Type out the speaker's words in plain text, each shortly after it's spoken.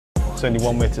There's only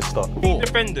one way to start. The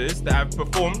defenders that have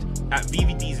performed at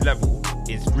VVD's level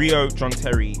is Rio, John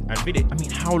Terry, and Vidic. I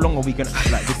mean, how long are we gonna act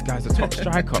like this guy's a top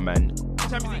striker, man?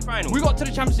 Champions League final. We got to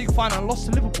the Champions League final and lost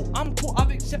to Liverpool. I'm cool.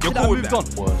 I've accepted that. I moved on.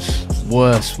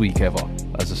 Worst week ever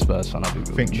as a Spurs fan. I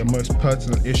think the most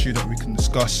pertinent issue that we can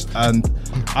discuss, and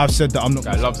I've said that I'm not.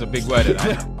 Guy loves a big word at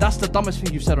that. That's the dumbest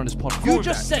thing you've said on this podcast. You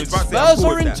just said I was about to say, Spurs I'm cool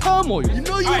are in with that. turmoil. You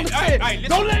know you want to say it.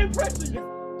 Don't let him press you.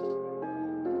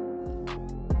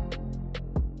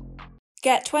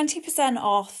 Get 20%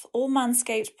 off all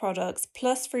Manscaped products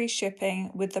plus free shipping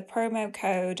with the promo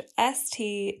code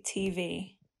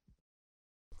STTV.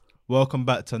 Welcome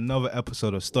back to another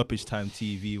episode of Stoppage Time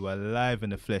TV. We're live in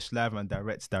the flesh, live and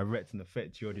direct in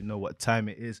effect. You already know what time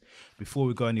it is. Before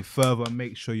we go any further,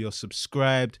 make sure you're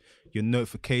subscribed, your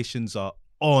notifications are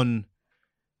on,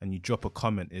 and you drop a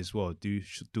comment as well. Do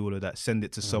all of that. Send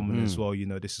it to someone as well. You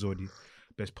know, this is already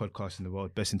best podcast in the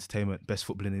world, best entertainment, best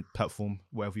footballing platform,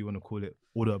 whatever you want to call it.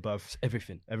 All the above.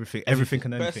 Everything and anything.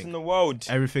 Best in the world.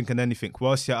 Everything and anything.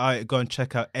 Whilst you're out, go and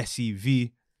check out SEV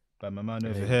by my man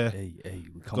over here.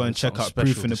 Go and check out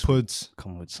Proof in the Puds.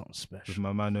 Come with something special. With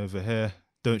my man over here.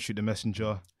 Don't Shoot the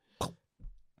Messenger.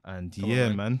 And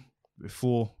man,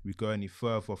 before we go any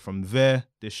further from there,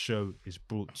 this show is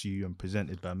brought to you and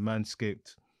presented by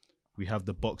Manscaped. We have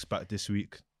the box back this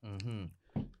week.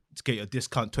 To get your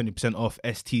discount 20% off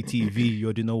STTV, you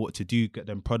already know what to do. Get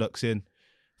them products in.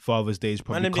 Father's Day is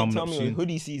probably coming up soon.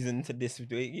 Hoodie season to this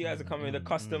week. You guys are coming with the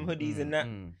custom hoodies and that.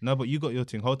 No, but you got your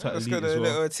thing. Hold tight, Let's Elite got as a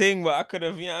well. little thing, but I could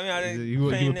have, you know what I mean?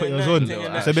 You put yours on.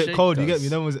 It's a bit cold, you get me?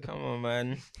 Come on,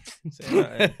 man.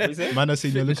 What is it? Man, I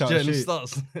seen you look out of shape.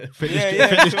 Starts.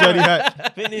 Fitness journey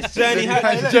hat. Fitness journey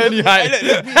hat. Journey hat.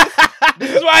 Look,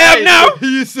 this is what I am now.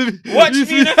 Watch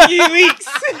me in a few weeks.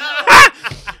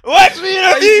 Watch me in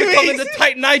a few weeks. Coming the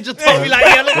tight Niger Tommy like,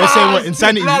 yeah, look. We're saying what,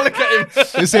 insanity? Look at him.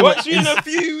 We're saying Watch me in a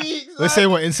few weeks. We're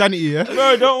saying what, insanity, yeah?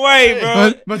 Bro, don't worry,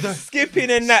 bro. Man, Skipping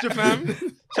and that, fam.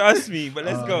 Trust me, but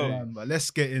let's go. Man, but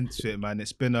let's get into it, man.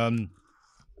 It's been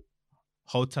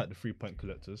hold tight the 3-point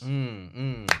collectors.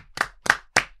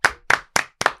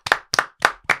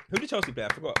 Who did Chelsea play?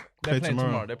 I forgot. They're Play playing tomorrow.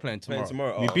 tomorrow. They're playing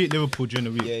tomorrow. We beat Liverpool during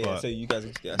the week. Yeah, but so you guys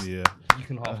can guess. yeah. You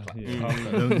can half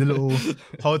time. The little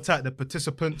hold tight the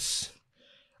participants.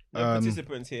 No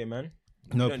participants here, man.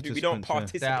 No We don't participants,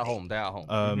 participate. They're at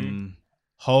home.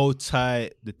 Hold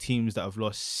tight the teams that have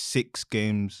lost 6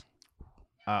 games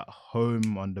at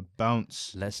home on the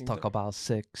bounce. Let's talk about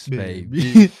 6,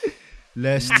 baby.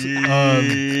 Let's hold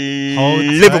tight.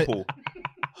 Liverpool.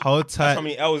 Hold That's tight. how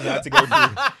many L's I had to go through.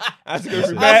 I had to go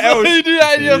through bare L's. You do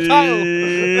that in your title.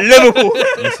 Liverpool.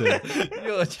 Listen,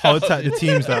 hold tight the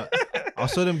teams that I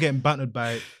saw them getting bantered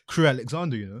by Crew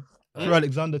Alexander, you know. Crew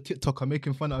Alexander TikTok are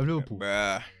making fun of Liverpool.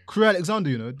 Bruh. Crew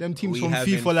Alexander, you know, them teams We from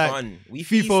having FIFA like fun. We FIFA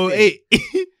feasting.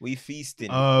 8. We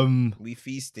feasting. We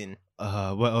feasting.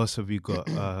 What else have we got?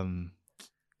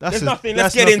 There's nothing.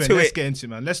 Let's get into Let's it. get into it,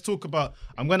 man. Let's talk about.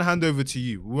 I'm gonna hand over to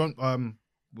you. We won't.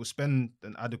 We'll spend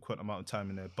an adequate amount of time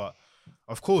in there, but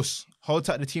of course, hold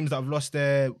tight the teams that have lost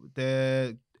their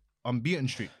unbeaten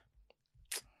streak.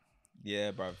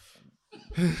 Yeah, bruv.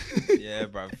 Yeah,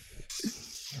 bruv.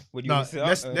 Would you No,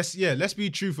 say let's be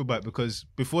truthful about it, because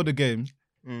before the game,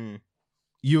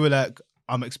 you were like,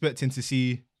 I'm expecting to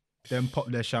see them pop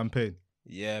their champagne.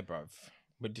 Yeah, bruv.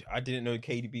 But I didn't know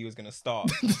KDB was gonna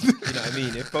start. You know what I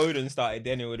mean? If Foden started,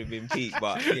 then it would have been peak.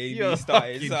 But KDB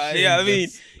started. So, yeah, I mean,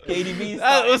 KDB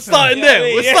started. We're starting there.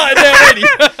 Yeah, We're yeah. starting there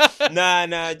already.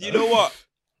 Nah. Do you know what?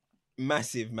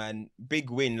 Massive, man.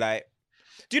 Big win. Like,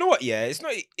 do you know what? Yeah, it's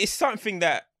not. It's something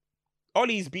that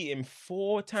Ollie's beat him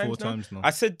 4 times. 4 times now.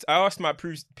 I asked my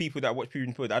people that watch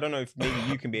Proven Pod. I don't know if maybe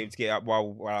you can be able to get it up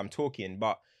while I'm talking,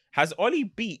 but has Ollie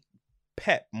beat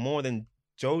Pep more than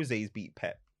Jose's beat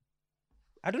Pep?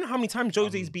 I don't know how many times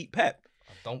Jose's beat Pep.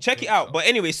 Check it out. So. But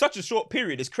anyway, such a short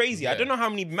period. It's crazy. Yeah. I don't know how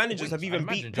many managers have even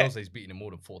beat Pep. Jose's beaten him more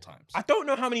than 4 times. I don't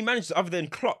know how many managers other than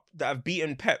Klopp that have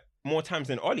beaten Pep more times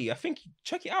than Ollie. I think,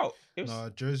 check it out.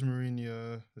 Jose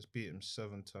Mourinho has beat him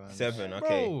 7 times. 7,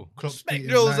 okay. Bro, Klopp's respect beat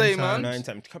him Jose, 9 man. times. 9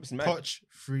 times. Klopp's mad. Poch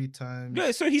 3 times.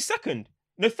 Yeah, so he's second.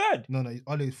 No, third. No,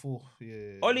 Ollie's 4th.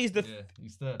 Yeah. Ollie's the...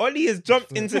 he's third. Ollie has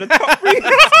jumped into the top 3.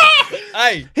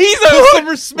 Hey, he's a put some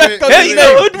respect on his He's a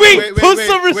name. hoodwink. Put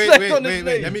some respect on his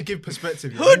name. Let me give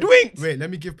perspective. Hoodwinked. Wait,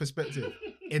 let me give perspective.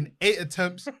 In 8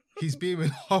 attempts, he's beat him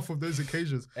in half of those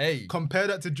occasions. Hey. Compare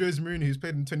that to Jose Mourinho, who's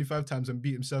played him 25 times and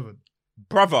beat him 7.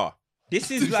 Brother. This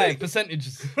is like...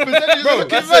 percentages. Bro,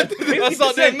 That's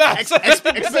not doing maths.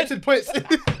 Expected points.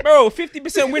 Bro,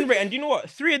 50% win rate. And you know what?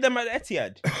 3 of them at the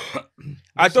Etihad.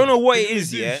 I don't know what it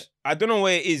is, yeah. I don't know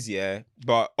where it is, yeah,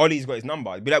 but Ollie's got his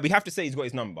number. But like, we have to say he's got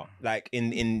his number, like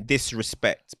in this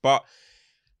respect. But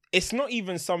it's not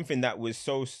even something that was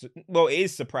well, it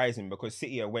is surprising because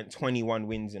City went 21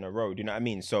 wins in a row. Do you know what I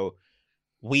mean? So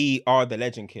we are the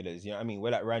legend killers. You know what I mean?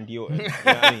 We're like Randy Orton. You know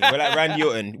what I mean? We're like Randy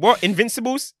Orton. What?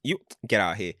 Invincibles? You get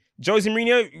out of here. Jose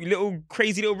Mourinho, little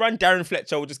crazy little run. Darren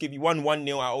Fletcher will just give you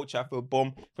 1-1-0 at Old Trafford.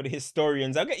 Bomb for the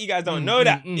historians. I get you guys don't know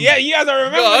that. Yeah, you guys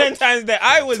don't remember them times that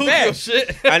I was there. Your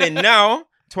shit. And then now,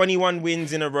 21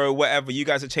 wins in a row, whatever. You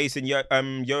guys are chasing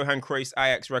Johan Cruyff's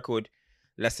Ajax record.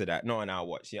 Less of that. Not on our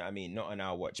watch. You know what I mean? Not on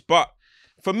our watch. But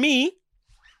for me,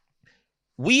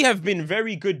 we have been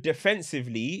very good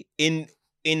defensively in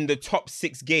the top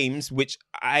 6 games, which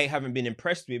I haven't been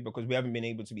impressed with because we haven't been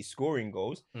able to be scoring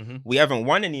goals. We haven't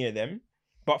won any of them.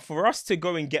 But for us to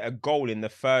go and get a goal in the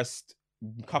first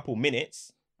couple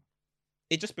minutes,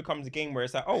 it just becomes a game where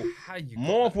it's like, oh,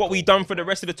 more of what we've done for the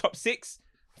rest of the top 6.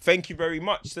 Thank you very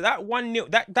much. So that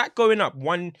 1-0, that going up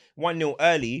 1-0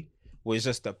 early was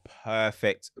just a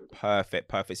perfect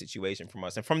situation from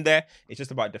us. And from there, it's just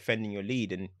about defending your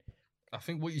lead. And I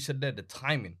think what you said there, the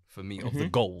timing for me of the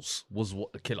goals was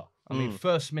what the killer. I mean,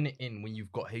 first minute in when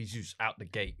you've got Jesus out the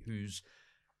gate, who's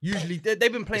usually they've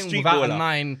been playing without a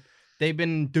 9. They've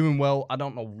been doing well. I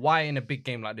don't know why in a big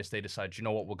game like this they decide, you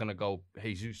know what, we're gonna go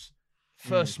Jesus.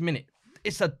 First minute,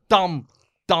 it's a dumb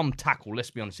tackle.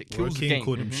 Let's be honest, it kills the game.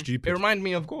 Called him stupid. It reminded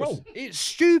me of, bro, it's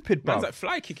stupid, bro. man's like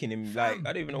fly kicking him. Like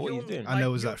I don't even know what he's doing. And there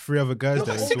was like 3 other guys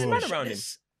there as 6 well. men around him.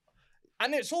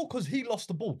 And it's all because he lost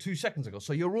the ball 2 seconds ago.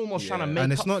 So you're almost trying to make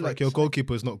And it's up not for like it. your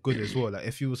goalkeeper is not good as well. Like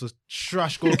if he was a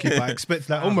trash goalkeeper, I expect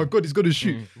like, oh my god, he's gonna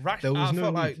shoot. There was I no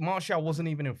felt need. like Martial wasn't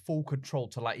even in full control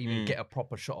to like even get a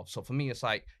proper shot off. So for me, it's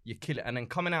like you kill it, and then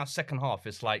coming out second half,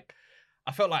 it's like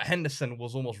I felt like Henderson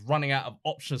was almost running out of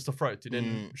options to throw it to.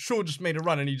 Then Shaw just made a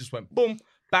run, and he just went boom,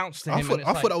 bounced to him.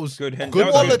 I thought that was good. good.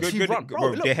 Quality run, Bro,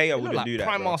 bro. De Gea it wouldn't looked do like that.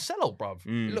 prime Bro. Marcelo, bruv.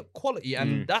 It looked quality,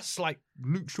 and that's like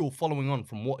Luke Shaw following on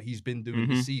from what he's been doing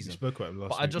this season. Spoke about him last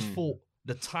But I week. just thought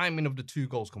the timing of the 2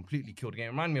 goals completely killed the game. It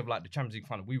reminded me of like the Champions League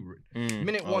final we were in.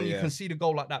 Minute 1, you can see the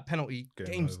goal like that penalty.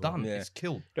 Game's over. done. Yeah. It's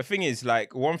killed. The thing is,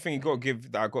 like, one thing I got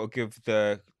to give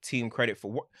the team credit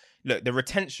for. Look,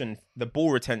 the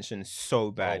ball retention, so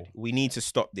bad. We need to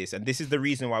stop this, and this is the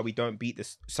reason why we don't beat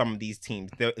some of these teams.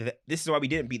 This is why we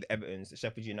didn't beat the Evertons, the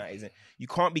Sheffield United. You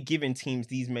can't be giving teams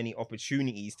these many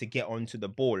opportunities to get onto the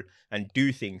ball and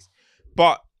do things.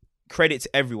 But credit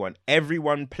to everyone.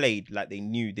 Everyone played like they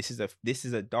knew this is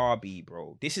a derby,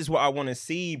 bro. This is what I want to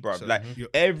see, bro. So, like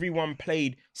everyone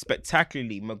played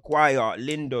spectacularly. Maguire,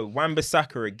 Lindo,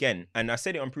 Wan-Bissaka again, and I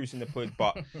said it on Bruce in the Pod,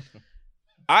 but.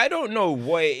 I don't know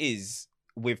what it is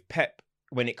with Pep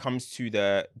when it comes to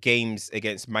the games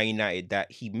against Man United that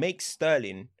he makes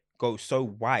Sterling go so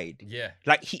wide. Yeah.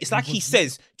 Like it's like he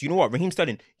says, do you know what, Raheem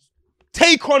Sterling,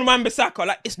 take on Wan-Bissaka.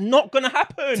 Like it's not gonna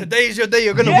happen. Today's your day.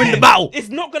 You're gonna win the battle. It's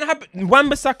not gonna happen.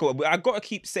 Wan-Bissaka, I gotta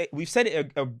keep saying. We've said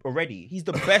it already. He's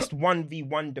the best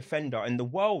 1v1 defender in the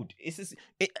world. It's just,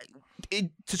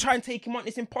 to try and take him on,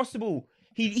 it's impossible.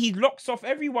 He locks off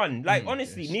everyone. Like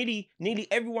honestly, nearly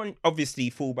everyone.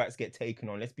 Obviously, fullbacks get taken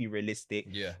on. Let's be realistic.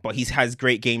 Yeah. But he has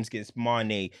great games against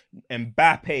Mane,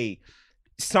 Mbappe,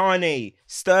 Sane,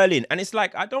 Sterling, and it's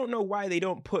like I don't know why they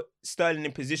don't put Sterling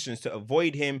in positions to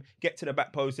avoid him, get to the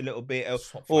back post a little bit,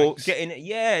 or get in it.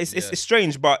 Yeah, it's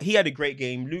strange, but he had a great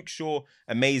game. Luke Shaw,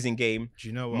 amazing game. Do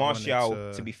you know what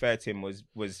Martial, to be fair to him, was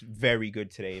very good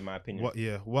today, in my opinion.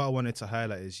 What I wanted to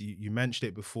highlight is you mentioned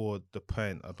it before the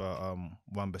point about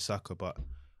Wan-Bissaka, but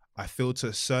I feel to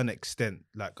a certain extent,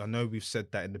 like I know we've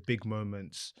said that in the big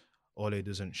moments, Ole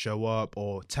doesn't show up,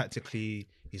 or tactically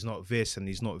he's not this and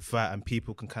he's not that, and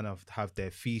people can kind of have their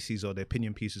theses or their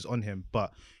opinion pieces on him.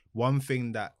 But one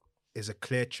thing that is a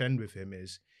clear trend with him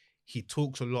is he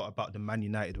talks a lot about the Man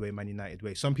United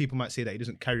way. Some people might say that he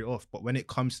doesn't carry it off, but when it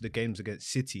comes to the games against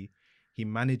City, he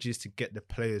manages to get the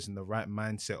players in the right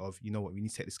mindset of, you know what, we need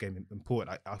to take this game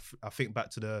important. I think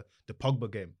back to the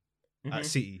Pogba game at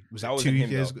City. Was that 2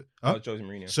 years ago? That was Jose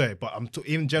Mourinho. Sorry, but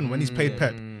even in general, when he's played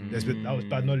Pep, that was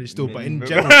bad knowledge still, but in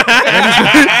general,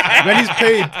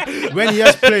 when he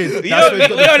has played, we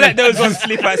don't let those ones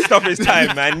slip at stoppage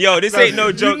time, man. Yo, this ain't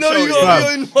no joke show.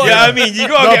 Yeah, I mean, you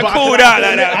gotta get called out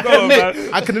like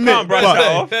that. I can admit,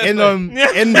 but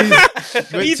in these,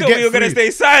 he thought we were gonna stay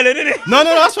silent, innit? No,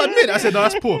 that's what I admit. I said no,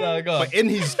 that's poor. But in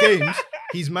his games,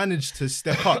 he's managed to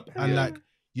step up, and like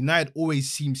United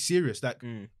always seem serious. Like,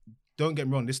 don't get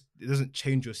me wrong, it doesn't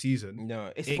change your season.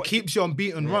 No, It keeps your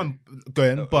unbeaten run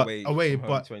going, but away. from home,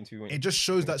 But 22 wins. it just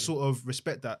shows that sort of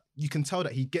respect that you can tell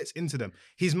that he gets into them.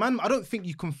 His man, I don't think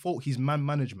you can fault his man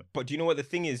management. But do you know what the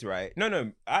thing is, right?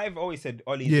 No. I've always said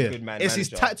Ollie's a good man. It's his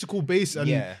tactical base, and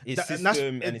his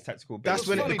system and his tactical base. That's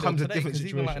when it funny becomes though a today, different 'cause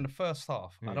even like in situation. the first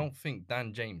half, I don't think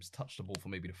Dan James touched the ball for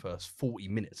maybe the first 40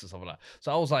 minutes or something like that.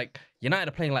 So I was like, United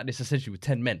are playing like this essentially with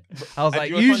 10 men. I was And like,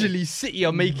 you know what's usually City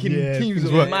are making teams things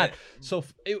of work. mad. So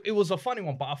it was a funny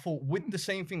one, but I thought with the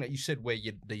same thing that you said where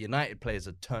the United players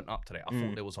had turned up today, I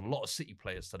thought there was a lot of City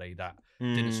players today that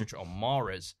didn't switch it on.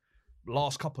 Mahrez,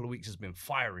 last couple of weeks has been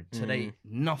firing. Today,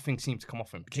 nothing seemed to come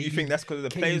off him. Do you think that's because of the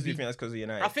players? Or do you KDB think that's because of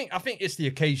United? I think it's the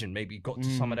occasion. Maybe got to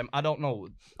some of them. I don't know.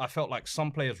 I felt like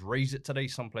some players raised it today,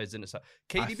 some players didn't.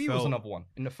 KDB was felt- another one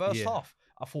in the first half.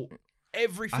 I thought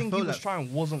everything he felt was like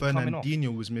trying wasn't coming off.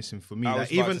 Fernandinho was missing for me. I Like,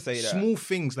 was about even to say that. small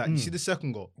things like you see the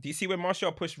second goal. Do you see when Martial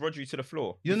pushed Rodri to the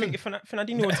floor? You You know- think if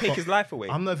Fernandinho would take his life away?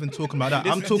 I'm not even talking about that.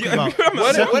 I'm Listen, talking do you- about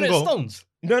When second When it goal. Stones.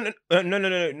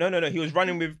 No. He was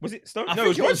running with, was it Stone? I No, it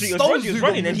was think it was Rodri. It was Stones Rodri. He who was got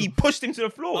running and moved. he pushed him to the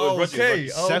floor. Oh, It was Rodri, okay.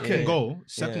 Rodri. Oh, Second okay. goal.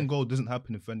 Second goal doesn't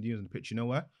happen if Fernandinho's in the pitch. You know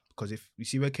why? Because if you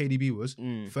see where KDB was,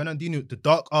 Fernandinho, the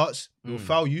dark arts will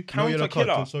foul you. No yellow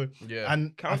Counter card. killer. So, Yeah.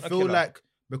 and I Counter feel killer. like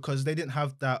because they didn't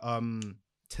have that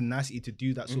tenacity to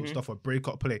do that sort of stuff or break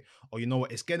up play, or you know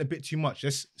what, it's getting a bit too much.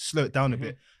 Let's slow it down a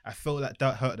bit. I felt like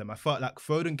that hurt them. I felt like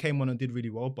Foden came on and did really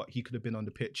well, but he could have been on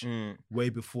the pitch way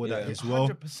before that as well.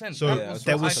 100%. So That was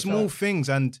there what were I small felt. things,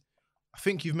 and I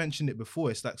think you've mentioned it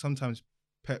before. It's like sometimes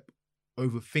Pep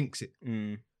overthinks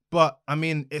it. But I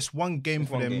mean, it's one game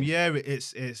for one them. game. Yeah,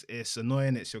 it's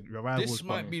annoying. It's your rivals. This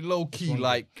might but be low key one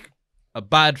like a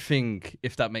bad thing,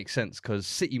 if that makes sense, because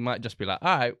City might just be like,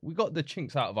 all right, we got the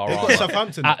chinks out of our they've got armor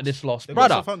Southampton at next. this loss. They've got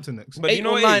Brother, Southampton next. But 8 you know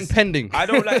or what it 9 is? pending. I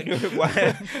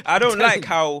don't like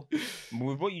how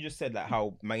with what you just said, like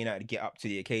how Man United get up to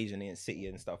the occasion against City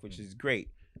and stuff, which is great.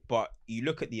 But you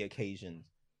look at the occasions.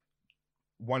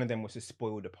 One of them was to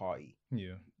spoil the party.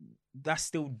 Yeah, That's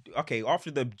still okay.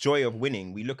 After the joy of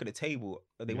winning, we look at the table.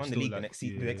 They Yeah, won the still league like- the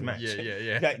yeah, next yeah. match.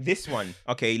 Yeah. Like this one,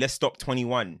 okay, let's stop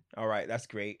 21. All right, that's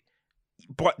great.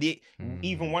 But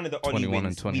even one of the Ollie 21 and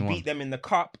wins, we 21. beat them in the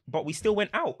cup, but we still went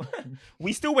out.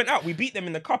 We beat them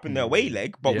in the cup in the away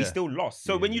leg, but we Yeah. still lost.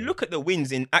 So when you look at the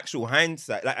wins in actual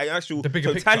hindsight, like actual The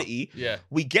bigger totality, picture. Yeah.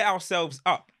 we get ourselves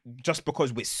up just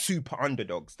because we're super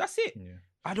underdogs. That's it. Yeah.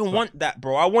 I don't want that,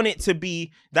 bro. I want it to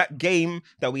be that game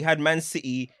that we had Man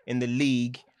City in the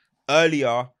league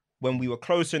earlier when we were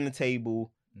closer in the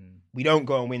table. We don't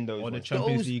go and win those. Or the ones.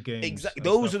 Champions League games. Exactly. and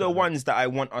Those stuff are the like that. ones that I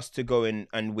want us to go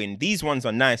and win. These ones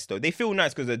are nice though. They feel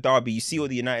nice because of derby. You see all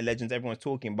the United legends, everyone's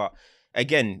talking, but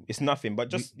again, it's nothing. But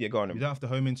just go on. You don't have to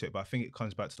home into it, but I think it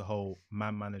comes back to the whole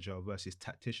man manager versus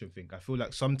tactician thing. I feel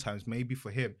like sometimes maybe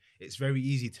for him, it's very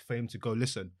easy for him to go,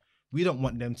 listen, we don't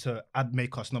want them to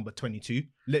make us number 22.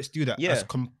 Let's do that. Yeah.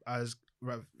 As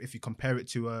if you compare it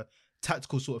to a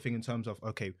tactical sort of thing in terms of,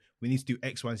 okay, we need to do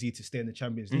X, Y, and Z to stay in the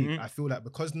Champions League. I feel like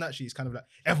because naturally it's kind of like,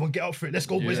 everyone get up for it. Let's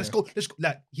go, boys. Let's go.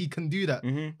 Like he can do that.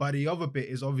 But the other bit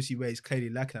is obviously where he's clearly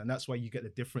lacking, and that's why you get the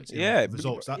difference in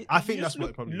results. I think that's what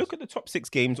it probably look is. at the top 6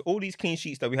 games. All these clean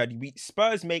sheets that we had.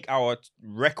 Spurs make our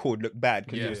record look bad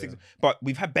because but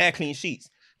we've had bare clean sheets.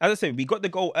 As I said, we got the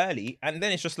goal early, and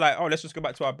then it's just like, oh, let's just go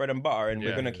back to our bread and butter, and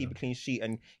we're gonna keep a clean sheet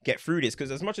and get through this. Because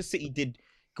as much as City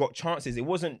got chances, it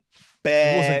wasn't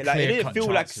bare. It wasn't like it didn't clear-cut feel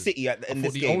like chances. City in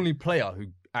this the game. only player who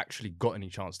actually got any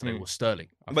chance today was Sterling.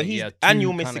 I But think he he's had two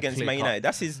annual miss kinda against Man clear-cut- United.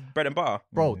 That's his bread and butter.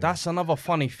 Bro, that's another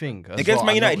funny thing. as Against well.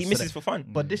 Man I United, he noticed misses today. for fun.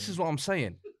 But this is what I'm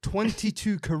saying.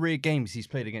 22 career games he's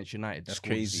played against United. That's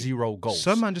scored crazy. 0 goals.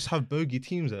 Some man just have bogey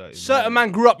teams. Like that, Certain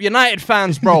man grew up United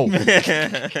fans, bro.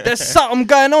 There's something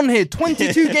going on here.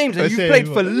 22 games and you say played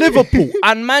what? for Liverpool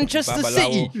and Manchester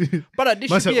Babalao. City. Brother, this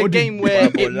Man should said be a Odin. game where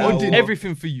it Babalao. won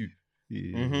everything for you.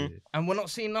 Yeah. And we're not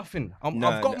seeing nothing. I've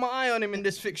Nah, got nah. my eye on him in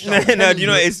this fixture. No, I'm telling you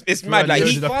know it's mad. Like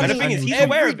he's and funny. the thing is, he's Every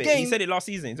aware of it. He game- said it last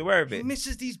season. He's aware of He it.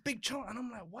 misses these big chances, and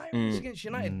I'm like, why are we against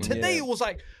United? Mm. Today Yeah. it was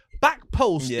like back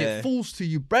post, Yeah. it falls to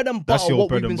you, bread and That's butter, your what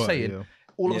bread we've and been butter, saying. yeah.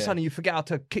 All of a Yeah. sudden you forget how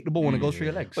to kick the ball when it goes through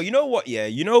your legs. But you know what? Yeah,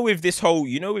 with this whole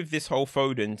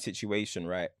Foden situation,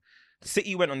 right?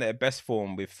 City went on their best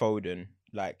form with Foden,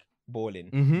 like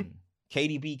balling. Mm-hmm.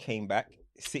 KDB came back.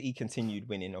 City continued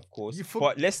winning, of course. You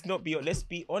But let's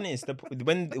be honest.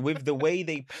 With the way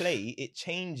they play, it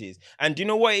changes. And do you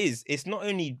know what it is? It's not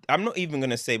only. I'm not even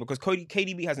gonna say because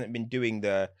KDB hasn't been doing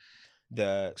the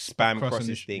spam Crossing crosses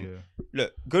the thing. yeah.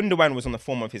 Look, Gundogan was on the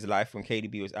form of his life when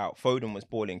KDB was out. Foden was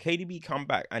balling. KDB come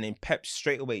back and then Pep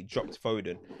straight away dropped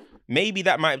Foden. Maybe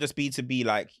that might just be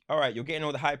like, all right, you're getting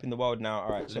all the hype in the world now.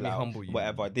 All right, chill me out. humble you.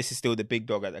 Whatever. This is still the big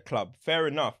dog at the club. Fair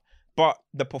enough. But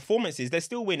the performances, they're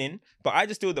still winning. But I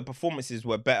just feel the performances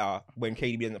were better when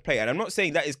KDB doesn't play. And I'm not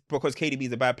saying that is because KDB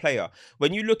is a bad player.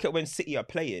 When you look at when City are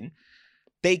playing,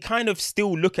 they kind of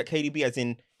still look at KDB as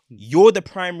in, you're the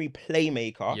primary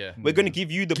playmaker. Yeah. We're going to give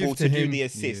you the ball to do him. the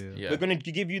assist. Yeah. We're going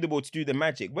to give you the ball to do the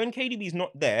magic. When KDB's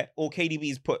not there, or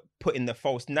KDB's put in the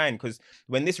false 9, because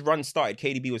when this run started,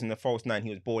 KDB was in the false 9. He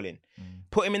was balling.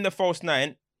 Put him in the false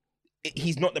 9.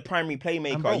 He's not the primary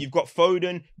playmaker. You've got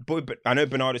Foden. I know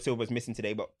Bernardo Silva's missing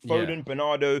today, but Foden,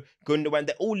 Bernardo, Gundogan,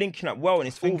 they're all linking up well, and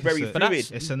it's all very fluid.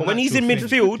 But when he's in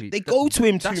midfield, they go to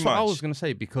him too much. That's what I was going to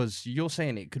say, because you're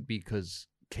saying it could be because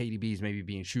KDB is maybe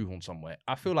being shoehorned somewhere.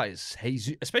 I feel like it's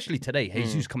Jesus, especially today.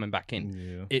 Jesus coming back in.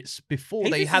 Yeah. It's before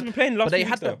Jesus they has been playing last but they week,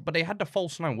 had though. but they had the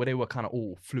false 9 where they were kind of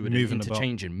all fluid Moving and about.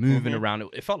 interchanging, moving around.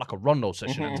 It felt like a rondo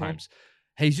session at times.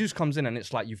 Jesus comes in and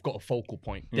it's like you've got a focal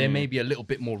point. They're maybe a little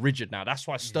bit more rigid now. That's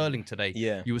why Sterling today,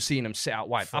 you were seeing him sit out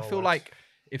wide. I feel like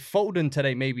if Foden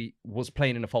today maybe was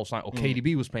playing in a false 9 or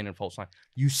KDB was playing in a false 9,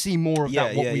 you see more of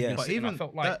that. What we've been But seeing. even I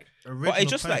felt like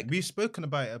it's just like- we've spoken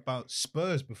about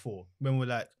Spurs before when we're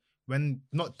like, when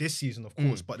not this season of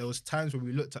course, but there was times when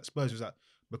we looked at Spurs, it was like,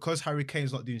 because Harry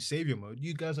Kane's not doing saviour mode,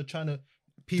 you guys are trying to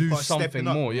people are something stepping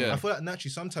up. more, yeah. I feel like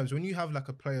naturally sometimes when you have like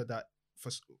a player that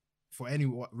for any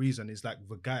reason is like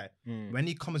the guy, when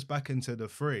he comes back into the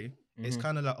fray, it's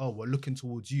kind of like, oh, we're looking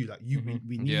towards you, like you,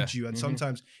 we need you, and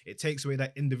sometimes it takes away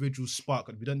that individual spark.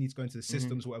 We don't need to go into the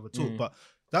systems or whatever talk, but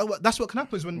that's what can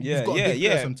happen when you've got a big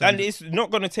player sometimes. And it's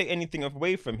not going to take anything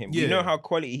away from him. We know how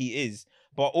quality he is,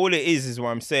 but all it is what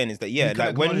I'm saying is that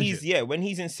like when he's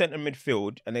in centre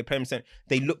midfield and they play him centre,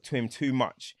 they look to him too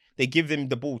much. They give him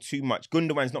the ball too much.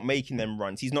 Gundogan's not making them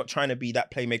runs. He's not trying to be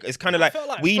that playmaker. It's kind of like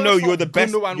we know you're the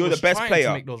best. You're the best player.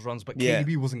 To make those runs, but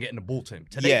KDB wasn't getting the ball to him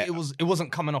today. It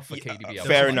wasn't coming off for KDB.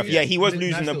 Fair enough. Yeah, he was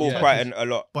losing the ball quite a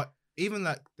lot. But even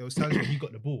like there was times when he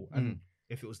got the ball, and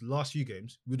if it was the last few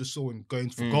games, we'd have saw him going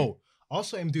for goal. I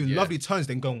also saw him doing lovely turns,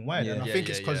 then going wide, and I think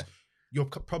it's because you're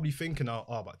probably thinking,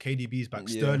 but KDB's back,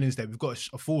 Sterling's there, we've got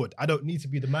a forward. I don't need to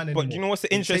be the man anymore. But you know what's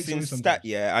the interesting stat?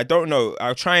 Yeah, I don't know.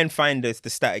 I'll try and find the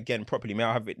stat again properly. Maybe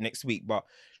I'll have it next week. But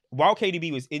while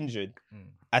KDB was injured,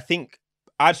 I think,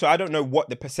 I don't know what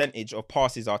the percentage of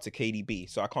passes are to KDB,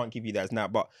 so I can't give you that now.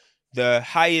 But the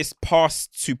highest pass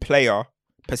to player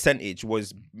percentage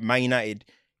was Man United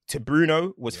to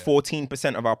Bruno was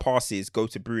 14% of our passes go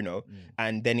to Bruno.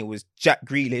 And then it was Jack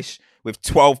Grealish with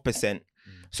 12%.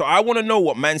 So I want to know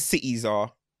what Man City's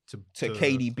are to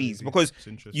KDB's, because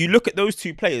you look at those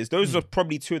two players; those are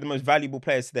probably two of the most valuable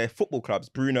players to their football clubs,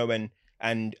 Bruno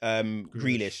and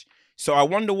Grealish. So I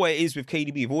wonder what it is with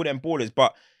KDB, with all them ballers.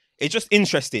 But it's just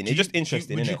interesting. It's just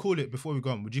interesting. Would you call it, before we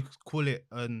go on? Would you call it,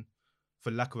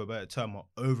 for lack of a better term,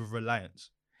 over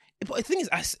reliance? But the thing is,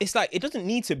 it's like it doesn't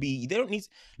need to be. They don't need.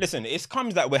 Listen, it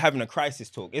comes that we're having a crisis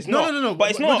talk. It's No.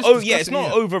 But it's not. It's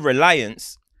not over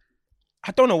reliance.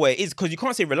 I don't know where it is, because you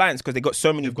can't say reliance because they got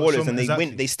so many ballers and they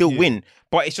win. They still win,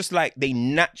 but it's just like they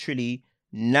naturally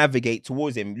navigate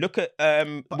towards him. Look at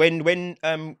when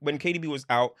KDB was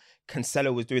out,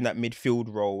 Cancelo was doing that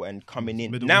midfield role and coming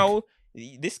in. Now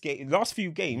this game, last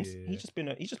few games, he's just been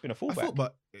a fullback.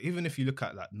 But even if you look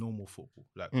at like normal football,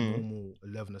 like normal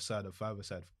 11-a-side or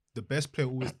 5-a-side, the best player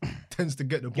always tends to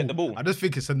get the ball. I just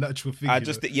think it's a natural thing. It might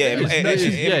just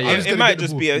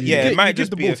be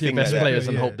a thing. Best players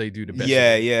and hope they do the best.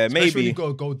 Especially Maybe when you got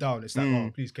to go down, it's like, oh,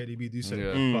 please KDB do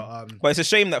something. But it's a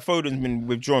shame that Foden's been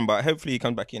withdrawn. But hopefully he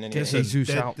comes back in. Get Jesus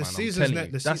out,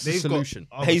 man. That's the solution.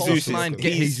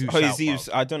 Jesus,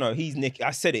 I don't know.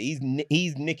 I said it.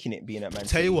 He's nicking it being at Man City.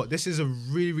 Tell you what, this is a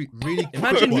really, really.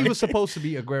 Imagine he was supposed to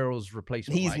be Aguero's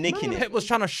replacement. He's nicking it. Pep was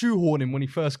trying to shoehorn him when he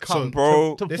first come,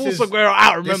 bro. To force Aguero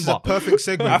out. Remember, this is a perfect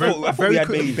segment. I thought we had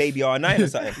baby R9 or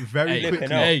something. Very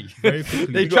quickly.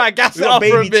 They try to gas it up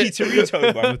for a bit.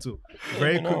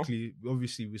 Very quickly,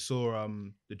 obviously, we saw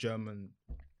the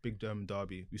big German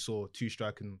derby. We saw two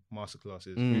striking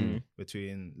masterclasses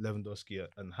between Lewandowski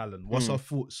and Haaland. What's our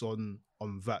thoughts on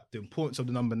that? The importance of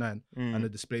the number 9 and the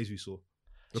displays we saw.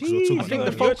 I think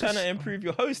you're trying to improve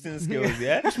your hosting skills,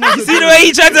 yeah? You see the way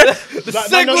he tried to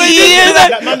segue I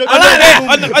like that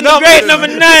on the great number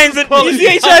 9s. You see,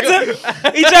 he tried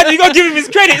to, you gotta give him his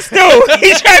credit still.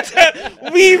 He tried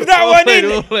to weave that one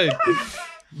in.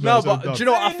 No, but do you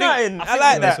know what? I think I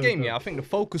like that game. I think the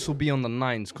focus will be on the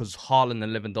 9s because Haaland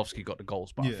and Lewandowski got the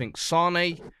goals. But I think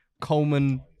Sane,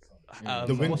 Coleman,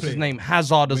 what's his name,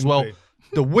 Hazard as well.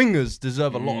 The wingers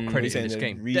deserve a lot of credit in this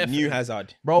game. New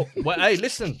Hazard. Bro, hey,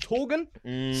 listen, Torgan,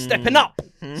 stepping up.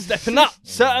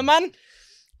 Certain man.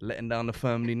 letting down the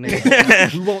family name.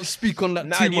 We won't speak on that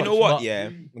Nah, too much. you know what? but- Yeah,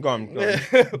 go on.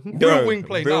 Real wing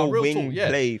play. Real Real wing talk, yeah.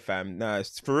 play, fam. Nah,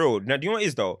 it's for real. Now, do you know what it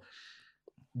is though?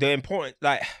 The important,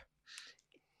 like,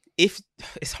 if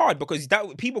it's hard because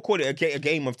that people call it a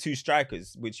game of two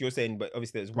strikers, which you're saying, but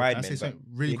obviously there's wide Can I men. say But something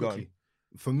really you go on. quickly?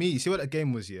 For me, you see what that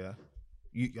game was, yeah?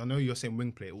 I know you're saying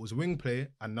wing play. It was wing play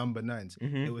and number 9s.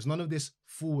 Mhm. It was none of this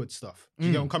forward stuff. Do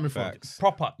you get where I'm coming Facts.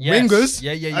 Proper. Yes. Wingers,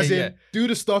 Yeah. as in do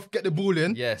the stuff, get the ball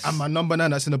in, Yes. and my number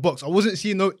 9 that's in the box. I wasn't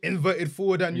seeing no inverted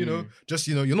forward and, just,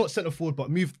 you're not centre forward, but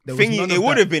move. There was Thing none it of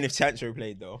would that. have been if Sancho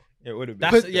played though. It would have been.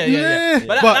 That's, yeah.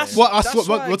 But that's what that's we're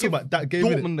why I talking give about, that game.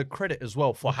 Dortmund the credit as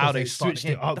well for Because how they they started switched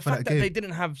it him. up The for fact that that they game.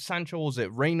 didn't have Sancho, was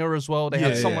it Reina as well? They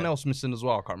had Yeah, someone yeah. else missing as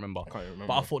well. I can't remember. Can't remember.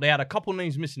 But I thought they had a couple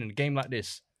names missing in a game like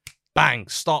this. Bang!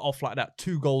 Start off like that,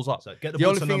 2 goals up. So get the The ball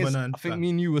only to thing number is, 9. I think me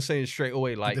and you were saying straight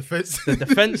away, like defense. the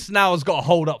defense now has got to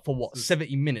hold up for what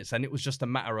 70 minutes, and it was just a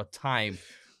matter of time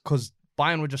because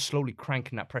Bayern were just slowly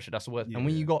cranking that pressure. That's the worst. And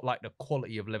when you got like the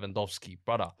quality of Lewandowski,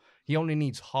 brother, he only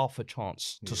needs half a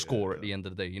chance to score at the end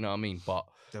of the day. You know what I mean? But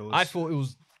I thought it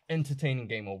was entertaining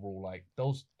game overall. Like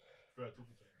those.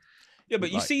 Yeah, but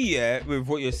you Like- see, yeah, with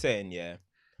what you're saying, yeah.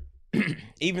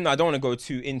 Even though I don't want to go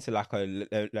too into like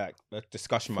a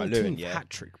discussion about Lewin, 14th yeah, hat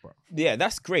trick, bro. yeah,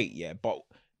 that's great, yeah. But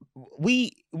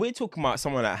we're talking about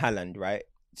someone like Haaland, right?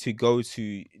 To go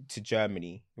to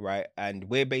Germany, right? And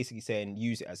we're basically saying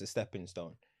use it as a stepping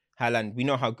stone. Haaland, we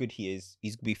know how good he is.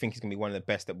 We think he's gonna be one of the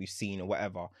best that we've seen or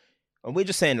whatever. And we're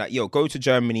just saying like, yo, go to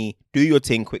Germany, do your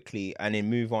thing quickly, and then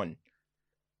move on.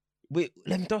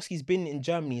 Lewandowski's been in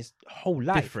Germany his whole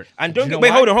life. Different. And Do don't you get, know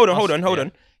wait, why? hold on. Yeah.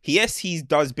 Yes, he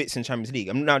does bits in Champions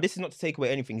League. Now, this is not to take away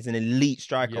anything. He's an elite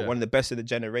striker, Yeah. one of the best of the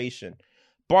generation.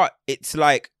 But it's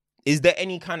like, is there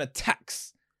any kind of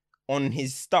tax on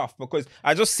his stuff? Because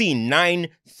I just seen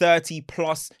 930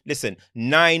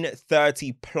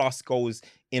 plus goals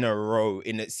in a row.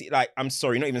 Like, I'm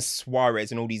sorry, not even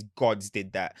Suarez and all these gods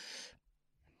did that.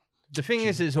 The thing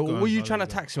is Go were on, you I'll trying to let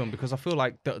you go. tax him? Because I feel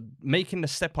like making the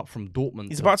step up from Dortmund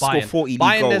He's to about to score Bayern, 40 league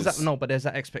Bayern, goals. there's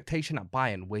that expectation at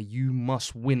Bayern where you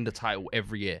must win the title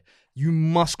every year. You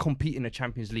must compete in the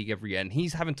Champions League every year. And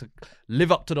he's having to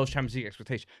live up to those Champions League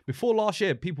expectations. Before last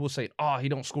year, people were saying, he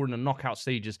don't score in the knockout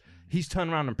stages. He's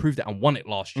turned around and proved it and won it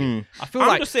last year. I feel I'm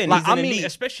like, just saying like he's an I mean, elite,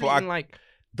 especially but in like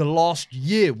the last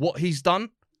year, what he's done,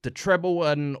 the treble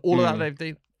and all of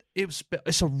that,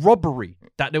 it's a robbery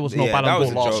that there was no Yeah, that Ballon was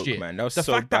d'Or a last joke, year. man. That was the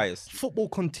so fact biased. that football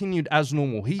continued as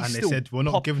normal. He's And they still said, "We're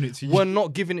not giving it to you." We're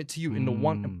not giving it to you in the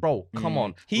one, bro. Come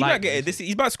on, He Like, might get it.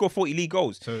 He's about to score 40 league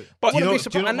goals. So, But do you know, be do you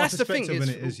surprised. know And my that's the thing. perspective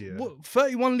It's, when it is, yeah?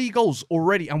 31 league goals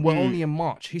already, and we're only in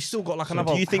March. He's still got like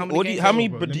another. Do you think? How many? games How many?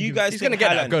 left? But do you He's guys He's think gonna get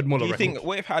that Haaland- Gerd Muller Do you think? record.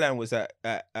 What if Haaland was at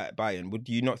Bayern? Would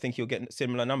you not think he'll get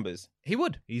similar numbers? He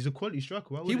would. He's a quality striker.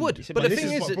 Why He wouldn't would. he? But the this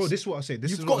thing is, bro, this is what I say.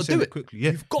 This you've is got what I to say do it. quickly.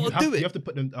 Yeah, You've got to you have do it. You have to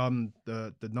put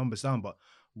the numbers down. But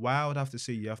why I would have to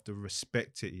say you have to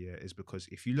respect it, yeah, is because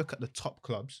if you look at the top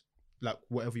clubs, like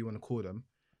whatever you want to call them,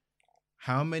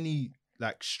 how many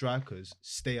like strikers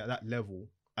stay at that level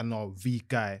and are the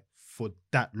guy for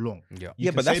that long? Yeah. You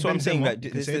Yeah, can but that's say what I'm saying. Benzema, Like,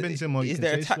 you can say Benzema, you is can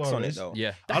there a say tax on it Suarez. though?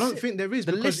 Yeah. I don't think there is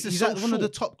The because list is he's so at one of the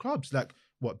short. top clubs. Like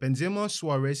what Benzema,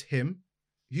 Suarez, him.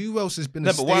 Who else has been? No,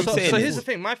 a but what I'm staple saying So is- here's the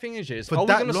thing. My thing is, For are we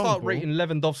that going to long, start bro. rating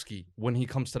Lewandowski when he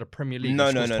comes to the Premier League? No,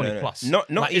 and no, scores no, 20 no, plus? Not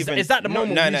Like, even. Is that the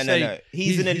moment? No, we no, say no.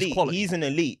 He's an elite. quality? He's an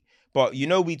elite. But you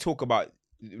know, we talk about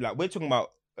like we're talking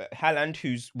about Haaland,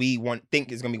 who's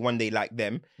think is gonna be one day like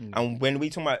them. And when we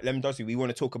talk about Lewandowski, we want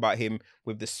to talk about him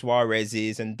with the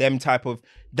Suarez's and them type of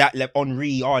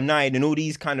Henry, R9, and all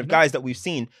these kind of guys that we've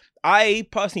seen. I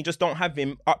personally just don't have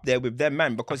him up there with them,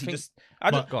 man, because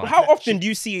Go on. how often do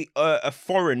you see a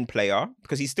foreign player,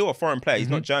 because he's still a foreign player, he's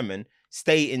Mm-hmm. not German,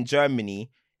 stay in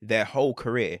Germany their whole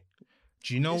career?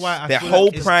 Do you know why? I Their feel whole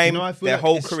like it's- prime, you know, I feel their like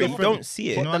whole it's career. You different. don't see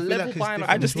it. Do you know, I The feel level like it's Bayern are different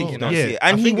I as just think well. you don't Yeah. see it.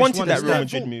 And I he think it's wanted one that is Real that,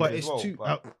 Madrid move but as it's well, two.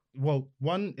 but- Well,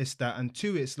 one is that, and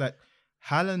two, it's like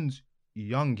Haaland's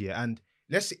young, yeah. And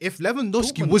if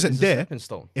Lewandowski Dortmund wasn't is a there, stepping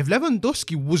stone. if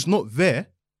Lewandowski was not there,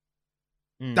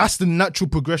 that's the natural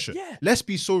progression. Yeah. Let's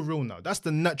be so real now. That's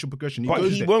the natural progression. But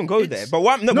goes he there. won't go there. But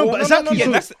what? No, but exactly. Yeah,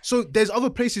 so, that's so there's other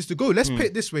places to go. Let's put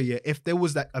it this way, yeah. If there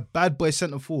was like a bad boy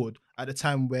centre forward at the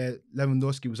time where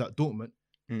Lewandowski was at Dortmund,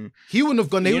 he wouldn't have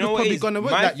gone. They You would know have what probably it is? gone. My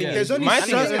Like, thing is- there's only my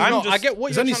thing is, certain. I'm No, I just- get what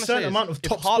there's you're only trying to certain say amount is of if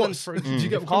top Haaland, spots. for, Do you get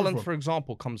if where I'm coming Haaland, from? for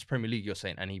example, comes Premier League, you're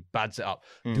saying, and he bads it up,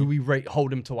 do we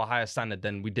hold him to a higher standard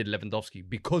than we did Lewandowski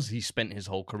because he spent his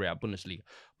whole career at Bundesliga?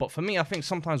 But for me, I think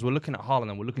sometimes we're looking at Haaland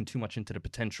and we're looking too much into the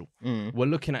potential. We're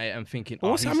looking at it and thinking, But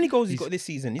oh, how many goals he's he's got this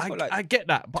season? He's got like I get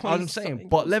that, but I'm 20 saying, something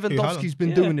but goals. Lewandowski's been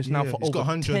Yeah. doing this now Yeah, for he's got over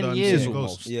 100 10 and years goals.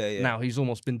 almost. Yeah. Now he's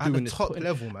almost been At doing the this. top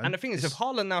level, man. And the thing is, if It's-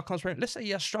 Haaland now comes from, let's say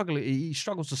he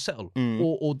struggles to settle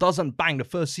or doesn't bang the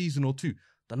first season or two,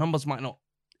 the numbers might not.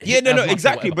 Yeah, hit no, as no, much or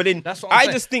exactly. whatever. But then that's what I'm I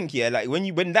saying. just think, yeah, like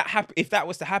when that happen, if that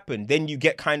was to happen, then you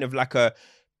get kind of like a.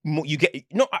 You get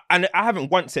no, and I haven't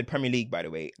once said Premier League, by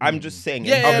the way. I'm just saying,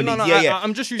 in other leagues,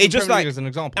 I'm just using just Premier like- League as an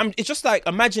example. It's just like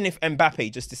imagine if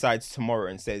Mbappe just decides tomorrow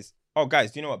and says, "Oh,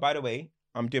 guys, do you know what? By the way,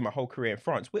 I'm doing my whole career in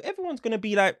France." Well, everyone's gonna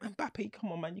be like, "Mbappe,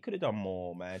 come on, man, you could have done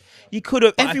more, man. You could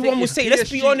have." But I Everyone think will if say,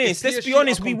 "Let's be PSG honest. Let's be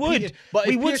honest. We would. But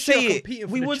We if would PSG say are it. competing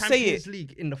for We the would say Champions it."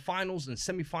 League in the finals and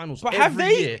semi-finals. But every have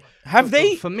they? Year, Have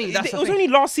they? For me, that's it the was thing. only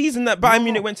last season that Bayern No.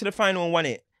 Munich went to the final and won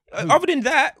it. Other than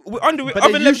that, But other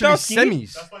they're than usually Lewandowski,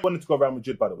 semis. That's why he wanted to go Real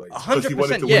Madrid, by the way. Because he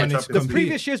wanted 100%. to Yeah, win the the Champions League.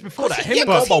 previous years before that, him yeah, and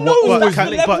because he Pogba knows were that's always the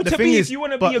winning. level but the to thing be is, if you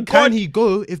want to but be a can god. he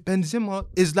go if Benzema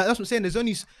is like? That's what I'm saying. There's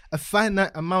only a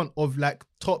finite amount of like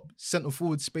top centre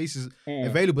forward spaces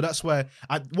available. That's why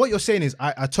what you're saying is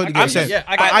I totally get what you're saying. yeah,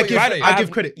 I But get what you're saying. I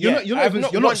give credit. You're I've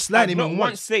not once- sliding I've him not once.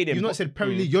 once said him, You've not but- said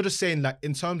Premier League. You're just saying like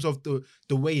in terms of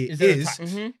the way it Is it a is.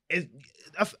 tax?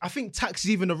 I think tax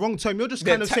is even the wrong term. You're just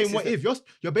Yeah, kind of tax saying what is if.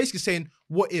 You're basically saying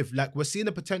what if. Like we're seeing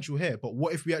the potential here, but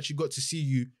what if we actually got to see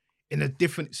you in a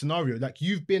different scenario? Like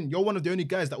you're one of the only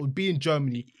guys that would be in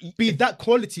Germany, be that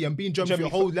quality and be in Germany for your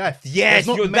whole life. Yes, There's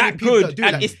not you're many that people good, that do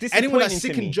and that. it's Anyone that's disappointing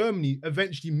sick to me. in Germany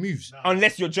eventually moves.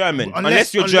 Unless you're German. Unless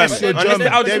Unless you're German. you're German.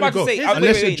 I was There just we about go. to say.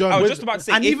 Unless you're German. I was just about to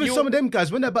say. And if even you- some of them guys,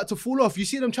 when they're about to fall off, you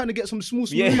see them trying to get some small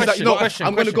Yeah. moves. Like, you know, Question,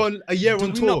 I'm going to go on a year Do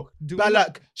on we tour. not- do we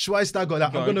Balak, Schweinsteiger,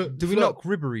 like, I'm going to... Do we knock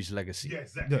Ribéry's legacy? Yeah,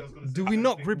 exactly. I was gonna say- Do we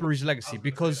knock Ribéry's legacy?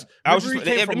 Because I was just- Ribéry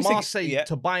came let from me say- Marseille yeah.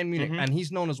 to Bayern Munich, and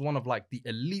he's known as one of like the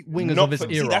elite wingers Not of his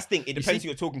for- era. See, that's the thing. It You depends see?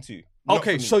 who you're talking to. Not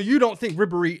Okay, for me. so you don't think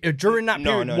Ribéry during that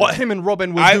No, period, no, what no. him and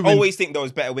Robben were I doing? always think there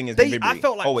was better wingers than Ribéry. I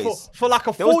felt like always. for like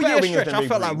a There was 4-year better wingers stretch, than I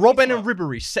felt like Ribéry. Robben and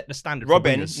Ribéry set the standard for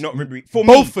Robben, wingers. not Ribéry. For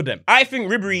Both me, of them. I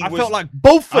think Ribéry I was. felt like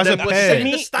both of As a them were pair. setting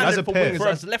the As standard a for pair. wingers,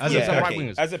 as left As wingers a and pair. right okay,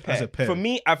 wingers. as a pair. pair. For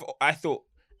me, I thought.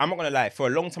 I'm not gonna lie. For a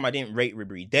long time, I didn't rate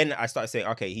Ribéry. Then I started saying,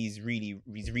 okay, he's really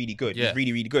good. Yeah. He's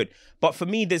really good. But for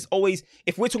me, there's always,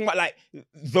 if we're talking about like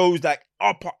those like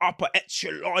upper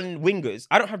echelon wingers,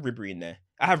 I don't have Ribéry in there.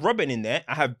 I have Robben in there.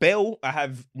 I have Bale. I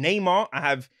have Neymar. I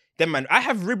have them man. I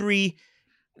have Ribéry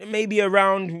maybe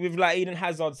around with like Eden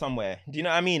Hazard somewhere. Do you know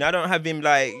what I mean? I don't have him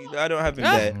there. I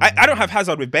don't have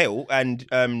Hazard with Bale and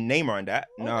Neymar and that.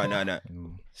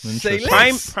 No. Say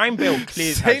Prime Bale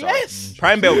clears Say Hazard. less.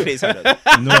 Prime Bale clears Hazard.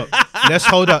 No, let's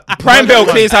hold up. Prime Bale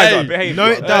clears Hey, Hazard. Behave.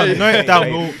 Note it down. Note it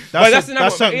down. Well, But that's another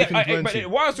something we one. can go But into.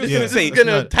 what I was just Yeah. gonna say, This is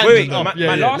gonna tangent wait, up. my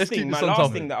Yeah, last let's thing, keep my this on last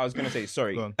topic. thing that I was gonna say,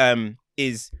 sorry, Go on.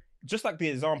 is just like the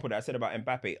example that I said about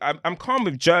Mbappe. I'm calm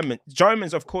with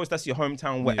Germans, of course, that's your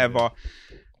hometown, whatever.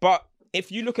 But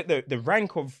if you look at the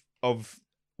rank of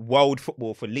world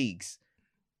football for leagues,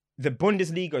 the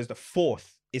Bundesliga is the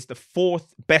fourth. It's the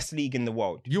fourth best league in the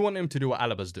world. You want him to do what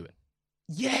Alaba's doing.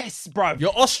 Yes, bruv.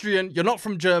 You're Austrian. You're not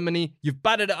from Germany. You've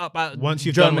batted it up at Once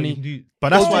you've done what Germany. you can do. But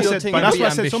that's Go why I do your said. thing But and that's be why I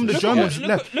said some of the ambitious. Germans Look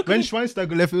left. at When him.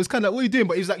 Schweinsteiger left, it was kind of like, what are you doing?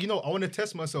 But he's like, I want to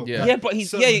test myself. Yeah. Yeah, but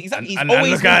he's exactly. He's and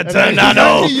always look at been-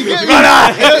 Tornado. You get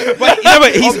me?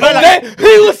 but he's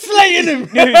He was slaying him.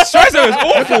 Schweizer was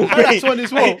awful. That's one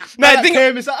as well. No, I Like, think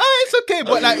came, it's like, it's okay,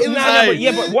 but like, it was Nah, like, but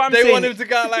yeah, but what I'm they saying, want him to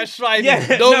go out like Schweizer.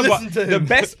 yeah, Don't no, listen but to him. the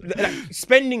best like,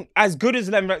 spending as good as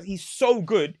Lewandowski, he's so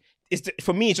good.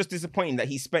 For me, it's just disappointing that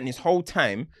he spent his whole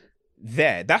time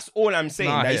there. That's all I'm saying.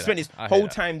 No, I that he hear spent that. his I hear whole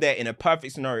that. time there in a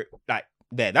perfect scenario, like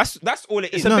there. That's all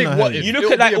it is. It's a big no, what hey. if. You It'll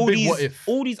look at like be a all big what if.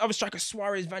 these other strikers,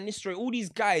 Suarez, Van Nistelrooy, all these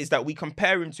guys that we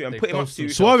compare him to and They put him up both to. do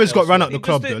Suarez got run out the It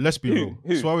club, just though. Let's be real.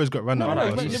 Who? Suarez got run out No,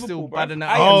 the but he's club. Liverpool, still bruv. batting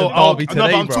I out am on the the derby no,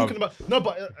 today, but I'm bro. talking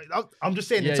about I'm just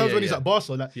saying in Yeah, terms yeah, when he's yeah. at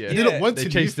Barca, like Yeah. he didn't Yeah. want They to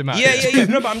chased leave. him out. Yeah.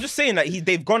 No, but I'm just saying, like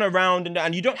they've gone around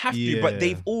and you don't have to, but Yeah.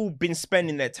 they've all been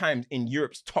spending their time in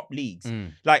Europe's top leagues.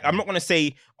 Mm. Like I'm not gonna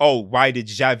say, oh, why did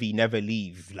Xavi never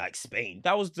leave like Spain?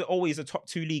 That was always a top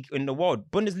 2 league in the world.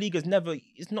 Bundesliga's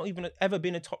it's not even ever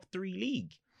been a top 3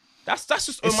 league. That's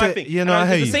just It's my a- thing. you know, And I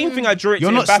hear the you. same thing I draw it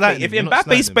You're to not Mbappe. slanting, If you're not Mbappe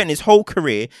slanting. spent his whole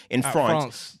career in At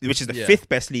France, which is the yeah. 5th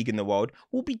best league in the world,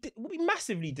 we'll be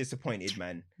massively disappointed,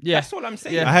 man. Yeah. That's all I'm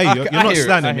saying. Yeah. I hear you. I You're not hear it,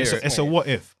 slanting. I hear It's a what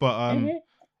if, but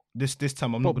this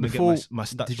time I'm not But gonna before, get my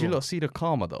stats did you wrong. not see the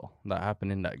karma though that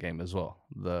happened in that game as well?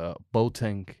 The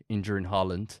Boateng injuring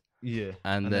Haaland, Yeah.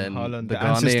 and then Haaland, the the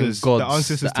Ghanaian ancestors- gods, the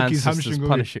ancestors took his hamstring away.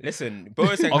 punish it. Listen,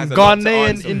 Boateng On has a lot to Ghanaian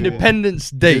answer for. Independence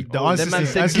Day, The that man said,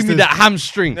 ancestors- "Give me that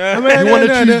hamstring. Yeah. You want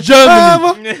to no. choose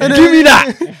Germany? Give me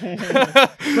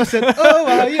that." I said,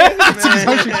 oh, yeah. Took his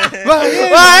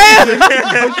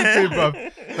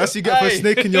hamstring. That's you get for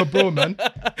snaking your bro, man. Bro,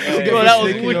 that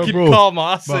was wicked karma.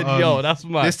 I said, But, "Yo, that's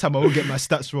mad." This time I will get my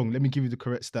stats wrong. Let me give you the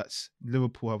correct stats.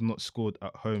 Liverpool have not scored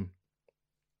at home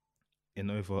in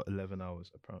over 11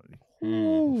 hours, apparently.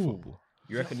 Football.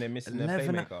 You reckon they're missing their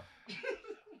 11 playmaker?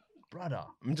 Brother.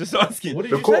 I'm just asking. What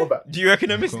did The you say? quarterback. Do you reckon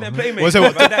they're missing their playmaker? What's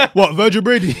that? Van Dijk? What, Virgil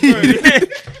Brady?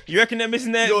 You reckon they're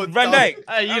missing their Yo, Van dog. Dijk?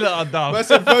 Hey, you lot are dumb. I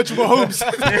said Virgil Mahomes.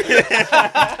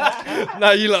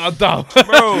 Nah, you lot are dumb.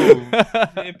 Bro.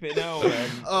 Flip it out, man.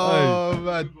 Oh,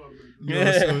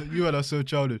 man. You are so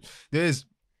childish. There's,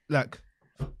 like,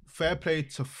 fair play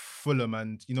to Fulham,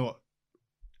 and you know what?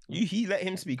 He let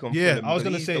him speak on Yeah, Fulham. I was because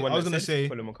gonna he's say- the one I was that gonna said say-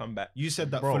 Fulham will come back. You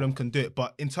said that Bro. Fulham can do it,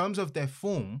 but in terms of their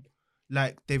form,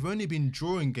 like they've only been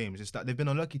drawing games. It's that they've been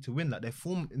unlucky to win. Like their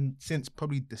form since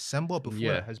probably December before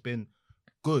Yeah. that has been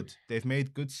good. They've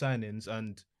made good signings,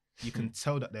 and you can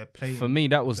tell that they're playing. For me,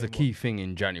 that was the playing key thing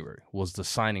in January, was the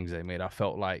signings they made. I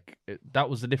felt like that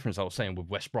was the difference I was saying with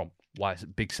West Brom, why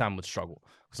Big Sam would struggle.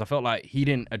 Because I felt like he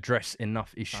didn't address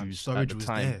enough well. issues Sturridge at the was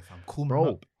time. there. Fam. Cool man Bro,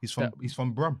 up. He's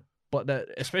from Brum. But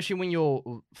especially when you're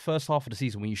first half of the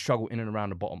season, when you struggle in and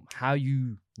around the bottom, how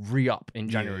you re-up in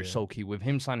January is Yeah. so key. With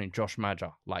him signing Josh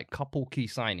Maja, like couple key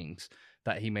signings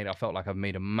that he made, I felt like I've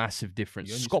made a massive difference.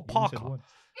 You only Scott said- you only said Parker. one.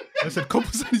 I said couple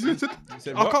signings. You said,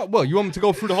 Said I what? can't. Well, you want me to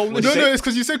go through the whole list? no, it's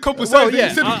because you said couple Well, signings. yeah,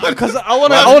 You said because I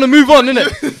want to move on,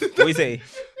 innit? What do you say?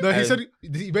 no, he said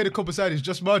he made a couple signings,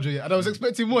 just Marjorie, and I was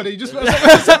expecting more. Then you just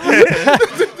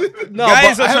No,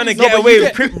 Guys but are I trying to haven't- get no, but away you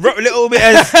with get- little bit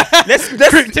as let's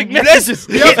hit them messages.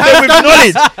 with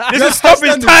knowledge. This is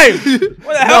stoppage time.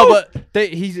 What the hell? No, but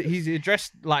he's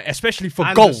addressed, like, especially for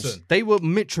Anderson. goals. They were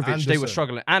Mitrovic. They Anderson. were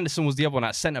struggling. Anderson was the other one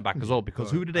at centre back as well,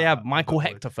 because who did they have? Michael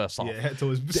Hector first half. Yeah, Hector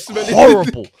was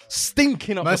Horrible,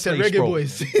 stinking up Man the said place, reggae bro.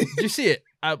 boys. Did you see it?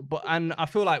 And I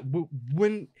feel like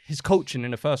when his coaching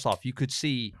in the first half, you could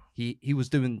see he was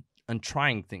doing and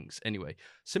trying things anyway.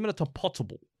 Similar to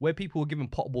Potterball, where people were giving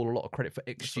Potterball a lot of credit for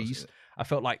XGs. I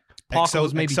felt like Parker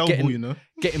was maybe Excel getting, ball, you know.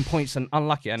 getting points and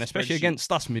unlucky, and especially Spreadsheet.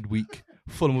 against us midweek,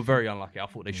 Fulham were very unlucky. I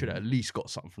thought they should have at least got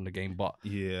something from the game, but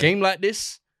Yeah. game like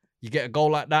this, you get a goal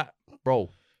like that, bro,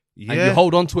 Yeah. and you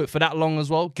hold on to it for that long as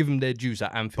well. Give them their dues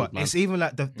at Anfield, But man. it's even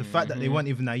like the fact that they weren't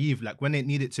even naive. Like when it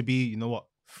needed to be, you know what,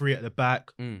 free at the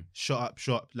back, Mm. shot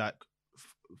up, like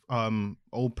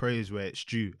old praise where it's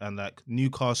due. And like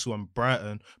Newcastle and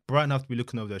Brighton have to be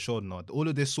looking over their shoulder now. All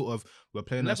of this sort of we're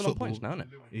playing nice Level on football. points now,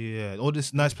 isn't it? Yeah, all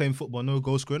this nice playing football, no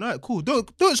goal scoring. All right, cool. Don't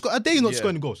score. I dare you not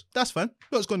scoring goals. That's fine.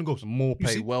 Don't scoring goals. More You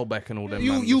pay, see- Welbeck and all them.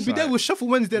 You'll be there with Shuffle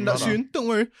Wednesday and that Brother. soon. Don't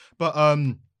worry. But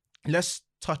let's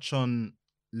touch on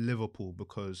Liverpool,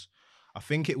 because I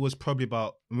think it was probably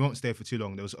about, we won't stay for too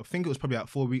long. I think it was probably about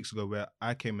 4 weeks ago where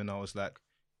I came in and I was like,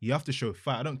 you have to show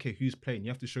fight. I don't care who's playing. You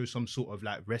have to show some sort of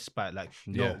like respite. Like,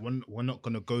 Yeah. no, we're not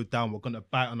gonna go down. We're gonna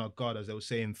bite on our guard, as they were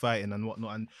saying, fighting and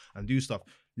whatnot, and do stuff.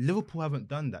 Liverpool haven't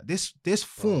done that. This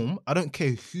form, I don't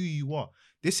care who you are.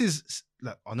 This is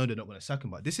like, I know they're not gonna sack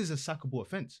him, but this is a sackable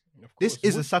offense. This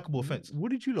is a sackable offense. What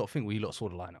did you lot think when you lot saw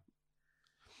the lineup?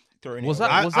 Throwing Was it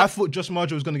that- away. I thought Josh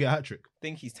Marjo was gonna get a hat trick. I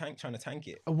think he's trying to tank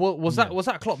it. Was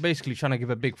that Klopp basically trying to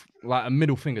give a big, like, a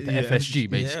middle finger to Yeah. FSG, Yeah,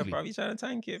 basically? bro, he's trying to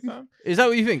tank it, fam. Is that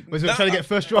what you think? Was he trying to get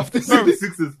first draft? It's the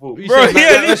Sixers' fault. You Bro, said, yeah,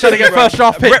 like, they're trying to get bro. first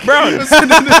draft pick. Brett Brown.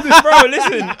 Bro,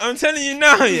 listen, I'm telling you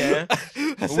now, yeah.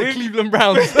 That's the With- Cleveland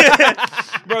Browns.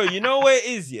 Bro, you know what it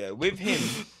is, yeah? With him,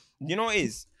 you know what it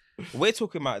is? We're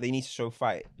talking about they need to show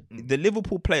fight. The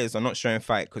Liverpool players are not showing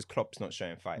fight because Klopp's not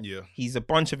showing fight. Yeah. He's a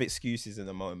bunch of excuses in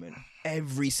the moment.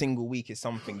 Every single week is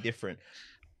something different.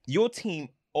 Your team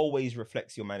always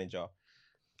reflects your manager.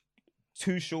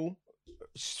 Tuchel,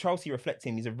 Chelsea reflect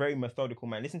him. He's a very methodical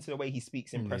man. Listen to the way he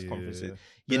speaks in press Yeah. conferences.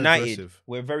 Very United, aggressive.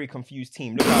 we're a very confused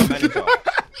team. Look at our manager.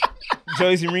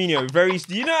 Jose Mourinho, very.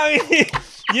 You know what I mean?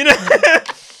 You know.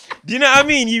 Do you know what I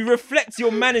mean? You reflect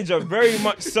your manager very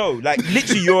much so. Like,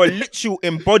 literally, you're a literal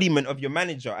embodiment of your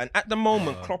manager. And at the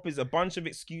moment, Klopp is a bunch of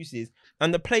excuses.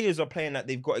 And the players are playing like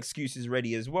they've got excuses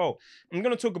ready as well. I'm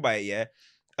going to talk about it,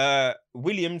 yeah?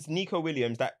 Williams, Nico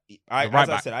Williams, as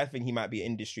I said, I think he might be an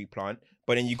industry plant.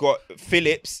 But then you got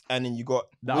Phillips, and then you got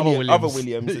The other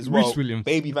Williams as well. Reece Williams.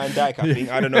 Baby Van Dijk, I think.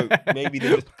 I don't know. Maybe they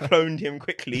just cloned him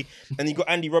quickly. And you got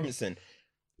Andy Robertson.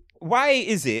 Why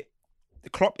is it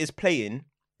Klopp is playing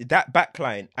that back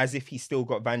line as if he's still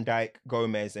got Van Dijk,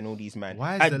 Gomez, and all these men.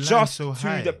 Why is the line Adjust so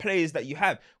high? to the players that you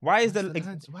have. Why is Why is the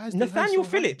line Nathaniel so high?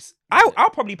 Phillips? I'll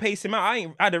probably pace him out. I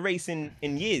ain't had a race in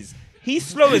years. He's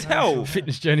slow as hell.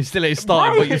 Fitness journey still ain't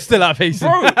started, Bro. but you're still at pacing.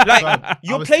 Bro, like I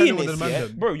you're was playing telling this, the man yeah?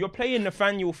 them. Bro. You're playing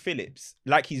Nathaniel Phillips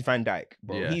like he's Van Dijk,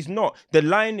 bro. Yeah. He's not. The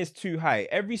line is too high.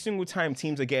 Every single time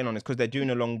teams are getting on this because they're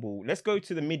doing a long ball. Let's go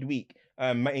to the midweek.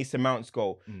 Mason Mount's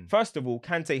goal. First of all,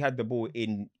 Kante had the ball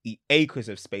in acres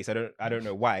of space. I don't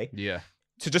know why. Yeah.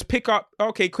 To just pick up,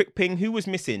 okay, quick ping. Who was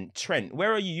missing? Trent.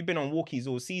 Where are you? You've been on walkies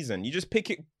all season. You just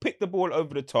pick the ball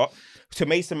over the top to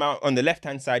Mason Mount on the left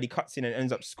hand side. He cuts in and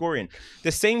ends up scoring.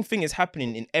 The same thing is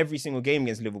happening in every single game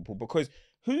against Liverpool because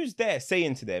who's there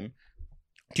saying to them,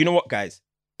 do you know what, guys?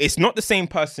 It's not the same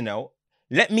personnel.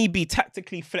 Let me be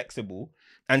tactically flexible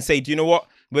and say, do you know what?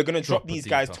 We're going to drop these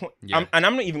guys. Yeah. And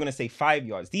I'm not even going to say 5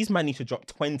 yards. These men need to drop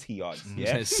 20 yards.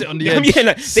 Yeah. Sit on the Yeah, edge. yeah,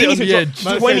 like, Sit they on need the to edge.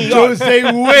 drop 20 yards. Jose,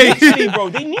 wait. Literally, bro,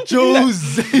 they need to do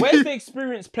Jose. that. Where's the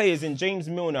experienced players in James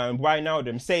Milner and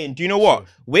Wijnaldum saying, do you know what?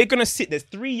 We're going to sit. There's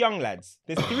 3 young lads.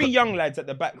 There's 3 young lads at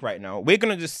the back right now. We're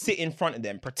going to just sit in front of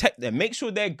them, protect them, make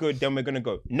sure they're good, then we're going to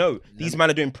go. No, these men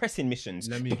are doing pressing missions.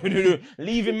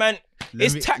 Leaving, man.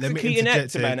 It's tactically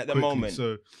inept, man, at the moment.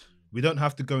 So we don't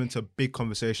have to go into a big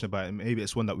conversation about it. Maybe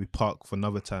it's one that we park for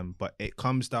another time. But it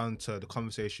comes down to the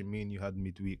conversation me and you had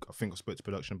midweek. I think I spoke to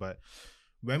production about it.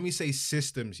 When we say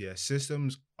systems, yeah,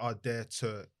 systems are there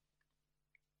to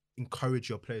encourage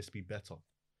your players to be better.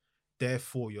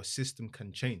 Therefore, your system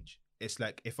can change. It's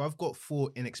like if I've got 4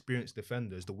 inexperienced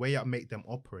defenders, the way I make them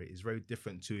operate is very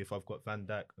different to if I've got Van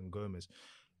Dijk and Gomez.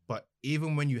 But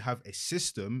even when you have a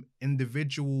system,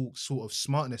 individual sort of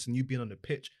smartness and you being on the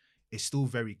pitch is still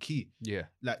very key. Yeah.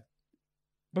 Like,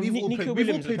 But Nico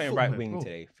Williams is playing right wing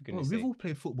today, for goodness sake. we've all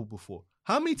played football before.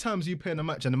 How many times are you playing a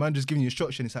match and the man just giving you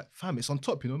instruction? It's like, fam, it's on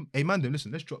top, you know. Hey, man,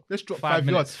 listen, let's drop 5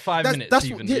 yards. 5 minutes That's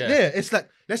even. what, yeah. It's like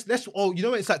let's. Oh, you know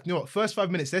what? It's like, you know what? First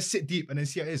 5 minutes, let's sit deep and then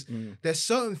see how it is. There's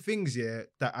certain things, yeah,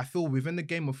 that I feel within the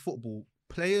game of football,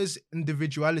 players'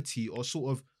 individuality or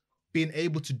sort of being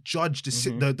able to judge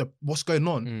the what's going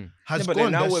on has But gone.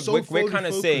 then now They're we're kind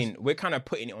of saying, we're kind of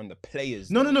putting it on the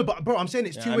players. No, but bro, I'm saying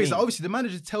it's 2 what I ways. mean? Like, obviously, the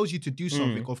manager tells you to do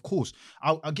something, of course.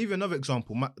 I'll give you another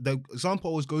example. The example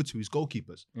I always go to is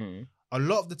goalkeepers. A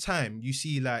lot of the time, you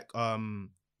see like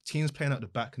teams playing out the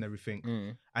back and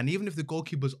everything. And even if the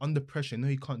goalkeeper's under pressure, no,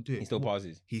 he can't do it. He still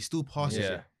passes. He still passes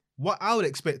Yeah. it. What I would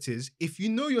expect is, if you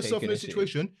know yourself Take in a initiative.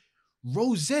 situation,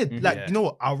 roll Z. Like, Yeah. you know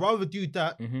what? I'd rather do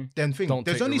that than think. Don't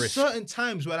There's take the only risk. certain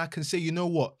times where I can say, you know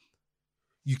what?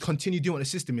 You continue doing what the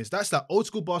system is. That's like old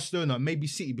school Barcelona, maybe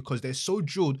City, because they're so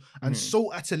drilled and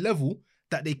so at a level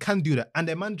that they can do that. And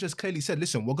their managers clearly said,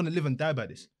 listen, we're going to live and die by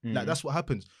this. Like, that's what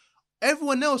happens.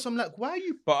 Everyone else, I'm like, why are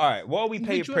you But all right, what are we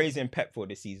Individual- praising Pep for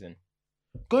this season?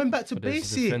 going back to But there's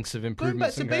basics? defensive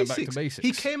improvements and going back to basics.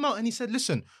 He came out and he said,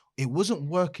 listen, it wasn't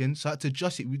working, so I had to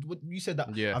adjust it. You said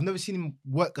that. Yeah. I've never seen him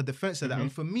work a defense like that.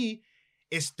 And for me,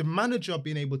 it's the manager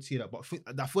being able to see that. But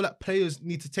I feel like players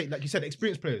need to take, like you said,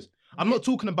 experienced players. I'm not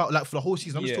talking about like for the whole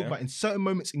season. I'm just talking about in certain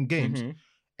moments in games,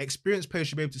 experienced players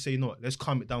should be able to say, you know what, let's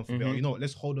calm it down for a bit. Or, you know what,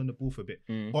 let's hold on the ball for a bit.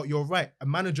 But you're right. A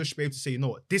manager should be able to say, you know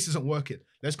what, this isn't working.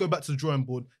 Let's go back to the drawing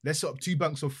board. Let's set up 2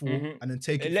 banks of 4 and then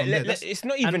take it from there. It's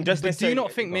not even just But do you necessarily-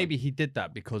 not think maybe he did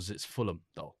that because it's Fulham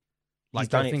though? He's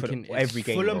done you're it for thinking it's every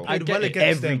game, Fulham bro. played get well it.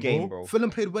 against Every them, game, bro. bro. Fulham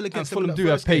played well And against them. Fulham in do that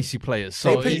have first game. pacey players,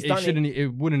 so He's done it. it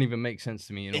wouldn't even make sense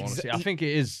to me. In all honesty, I think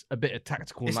it is a bit of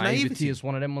tactical It's naivety naivety. is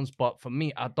one of them ones. But for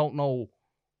me, I don't know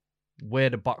where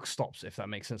the buck stops, if that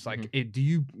makes sense. Like, do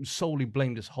you solely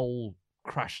blame this whole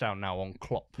crash down now on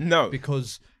Klopp? No.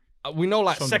 Because we know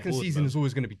like It's on the second board, season man. is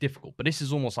always going to be difficult, but this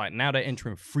is almost like now they're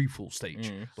entering free fall stage.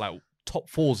 Like top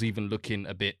 4's even looking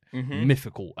a bit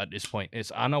mythical at this point.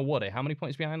 It's I know what how many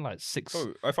points behind? Like 6.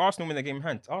 Bro, if Arsenal win the game in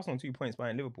hand, Arsenal 2 points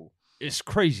behind Liverpool. It's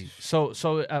crazy. So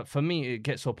for me, it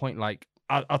gets to a point like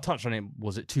I touched on it.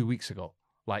 Was it 2 weeks ago?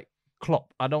 Like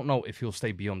Klopp, I don't know if he'll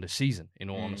stay beyond the season.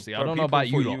 In all honesty, I Bro, don't know people about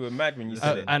you thought lot. You were mad when you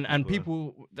said it. And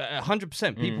people,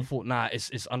 100%, people thought, nah,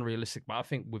 it's unrealistic. But I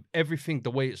think with everything, the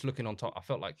way it's looking on top, I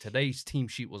felt like today's team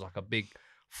sheet was like a big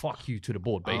fuck you to the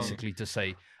board, basically, to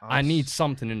say, I need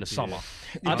something in the summer.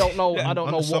 I don't know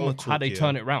On the summer how they talk,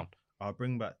 turn yeah. it around. I'll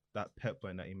bring back that Pep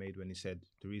point that he made when he said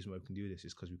the reason why we can do this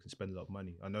is because we can spend a lot of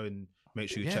money. I know, and make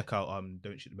sure you check out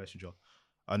Don't Shoot the Messenger.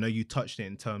 I know you touched it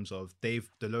in terms of the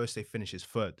lowest they finish is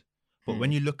 3rd. But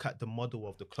when you look at the model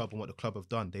of the club and what the club have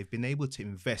done, they've been able to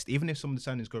invest. Even if some of the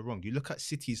signings go wrong, you look at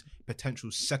City's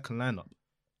potential second lineup.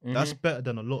 That's better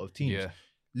than a lot of teams. Yeah.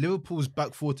 Liverpool's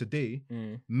back four today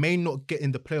may not get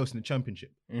in the playoffs in the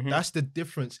Championship. That's the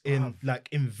difference in like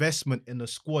investment in the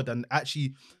squad. And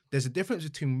actually, there's a difference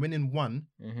between winning one.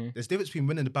 There's a difference between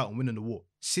winning the battle and winning the war.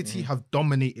 City have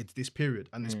dominated this period,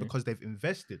 and it's because they've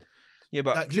invested. Yeah,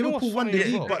 but Like Liverpool won the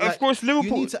league, but of like, course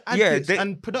Liverpool. you need to add Yeah, this. they,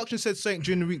 And production said something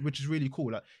during the week, which is really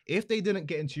cool. Like if they didn't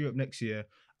get into Europe next year,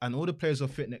 and all the players are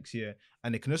fit next year,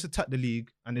 and they can just attack the league,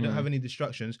 and they don't have any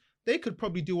distractions, they could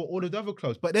probably do what all of the other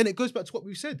clubs. But then it goes back to what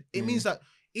we've said. It means that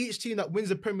each team that wins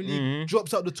the Premier League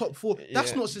drops out the top four.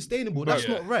 That's not sustainable. That's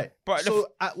not right. But so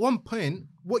at one point,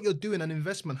 what you're doing, an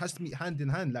investment has to meet hand in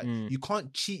hand. Like you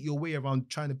can't cheat your way around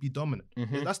trying to be dominant.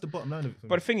 Yeah, that's the bottom line of it.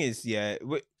 But the thing is, yeah,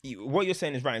 what you're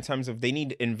saying is right in terms of they need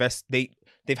to invest.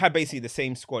 They've had basically the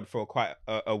same squad for quite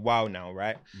a while now,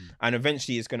 right? And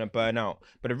eventually it's going to burn out.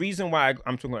 But the reason why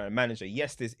I'm talking about a manager,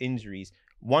 yes, there's injuries.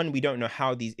 One, we don't know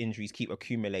how these injuries keep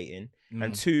accumulating.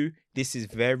 And two, this is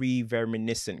very, very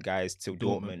reminiscent, guys, to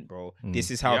Dortmund, bro. This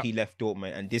is how he left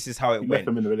Dortmund, and this is how it He went. left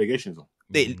them in the relegation zone.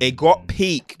 It got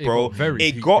peak, bro. It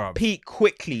It got got peak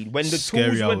quickly. When the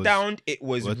Scary tools were hours. down, it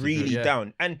was What to do, really yeah.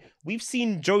 down. And we've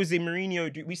seen Jose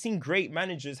Mourinho we've seen great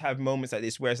managers have moments like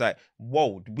this where it's like,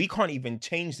 whoa, we can't even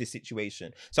change this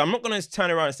situation. So I'm not going to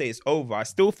turn around and say it's over. I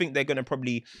still think they're going to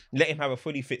probably let him have a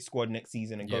fully fit squad next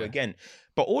season and go again.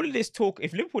 But all of this talk,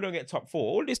 if Liverpool don't get top four,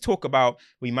 all this talk about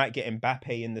we might get Mbappe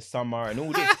in the summer and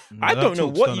all this, I that don't know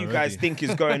talk's what done you guys already. think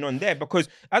is going on there. Because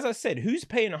as I said, who's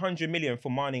paying 100 million for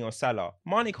Mane or Salah?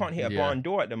 Mane can't hit a barn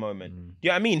door at the moment. Do you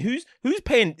know what I mean? Who's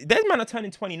paying? There's man are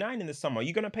turning 29 in the summer.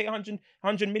 You gonna pay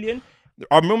 100 million?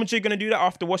 Are Real Madrid gonna do that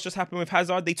after what's just happened with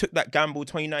Hazard? They took that gamble.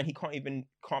 29, he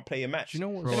can't play a match. Do you know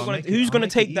what? They're not I'll gonna- make it- who's I'll gonna make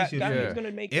it take that easier gamble? for you. Who's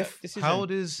gonna make If that decision? how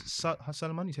old is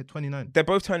Salamani? You said 29. They're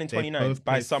both turning They 29 both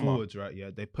by play summer. forwards, right? Yeah,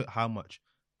 they put how much?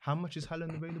 How much is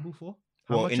Haaland available for?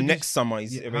 How Well, much in are next these- summer,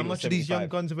 he's Yeah, how available much are these young 75.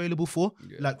 guns available for?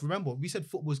 Like, remember, we said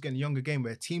football's getting a younger game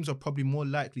where teams are probably more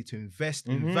likely to invest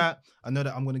in that. I know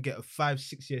that I'm going to get a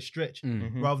 5-6 year stretch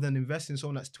rather than invest in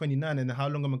someone that's 29. And how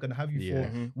long am I going to have you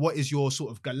for? What is your sort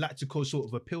of galactical sort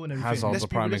of appeal and everything? Hazard's Let's a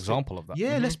be prime realistic. example of that.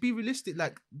 Yeah, let's be realistic.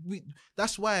 Like,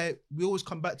 that's why we always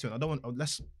come back to it. I don't want.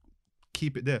 Let's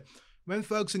keep it there. When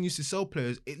Ferguson used to sell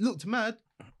players, it looked mad,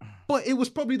 but it was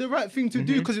probably the right thing to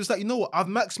do because it was like, you know what, I've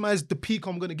maximized the peak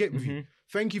I'm gonna get with you.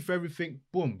 Thank you for everything.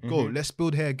 Boom, go. Let's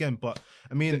build here again. But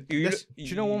I mean, You let's- look- Do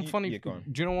you know one you- funny? yeah, go on.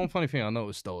 Do you know one funny thing I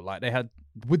noticed though? Like they had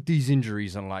with these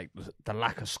injuries and like the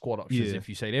lack of squad options. Yeah. If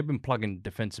you say they've been plugging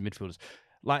defensive midfielders,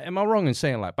 like am I wrong in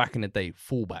saying like back in the day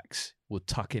fullbacks would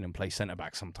tuck in and play centre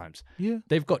back sometimes? Yeah.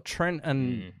 They've got Trent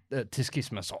and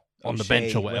Tiskismas on the O'Shea,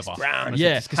 bench or West whatever. Brown,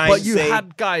 Yeah, Tiskismas. but you Hindsight.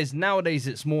 had guys nowadays.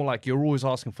 It's more like you're always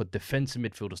asking for defensive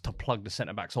midfielders to plug the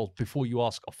centre backs holes before you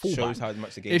ask a fullback. Shows how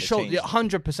much the game It has showed changed.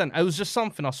 100%. It was just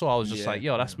something I saw. I was just Yeah. like,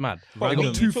 yo, that's mad. But They when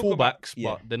got you two talk about- fullbacks,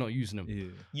 yeah. but they're not using them. Yeah.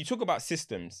 You talk about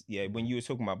systems, yeah, when you were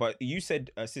talking about, but you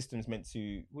said systems meant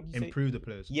to, what did you say? Improve the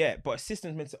players. Yeah, but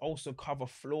systems meant to also cover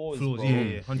flaws, Flaws, bro.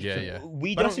 yeah, 100%. Yeah, yeah.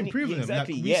 We But don't that's improving them.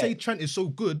 exactly. Like, we say Trent is so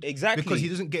good Exactly. because he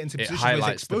doesn't get into It positions where he's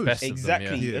highlights the exposed. best of them,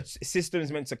 Exactly. yeah. It's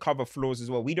systems meant to cover flaws as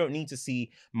well. We don't need to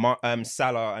see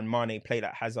Salah and Mane play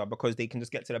like Hazard because they can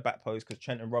just get to the back post because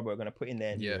Trent and Robert are going to put in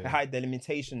there and hide their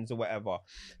limitations or whatever.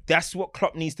 That's what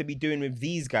Klopp needs to be doing with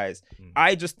these guys.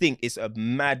 I just think it's a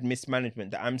mad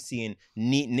mismanagement that I'm seeing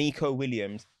Nico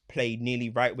Williams play nearly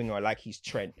right winger like he's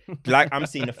Trent. Like I'm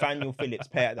seeing Nathaniel Phillips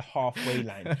play at the halfway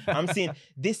line. I'm seeing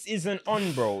this isn't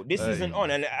on, bro. This isn't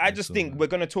on. And I just think we're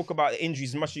going to talk about the injuries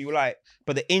as much as you like,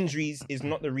 but the injuries is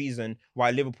not the reason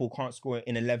why Liverpool can't score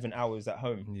in 11 hours at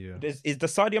home. Yeah. Is the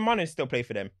Sadio Mane still play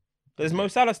for them? Does Mo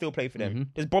Salah still play for them?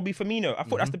 Does Bobby Firmino? I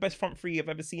thought that's the best front three I've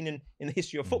ever seen in the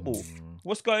history of football.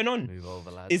 What's going on? Move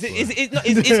over, lads.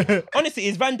 Honestly,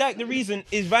 is Van Dijk the reason?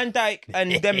 Is Van Dijk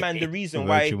and them man the reason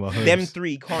why Virgil Mahomes. them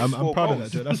three can't score I'm proud goals?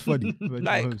 of that, Joe. That's funny. Virgil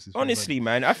Like, Mahomes is honestly,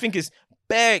 man, I think it's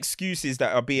bare excuses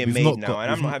that are being We've made not now, got-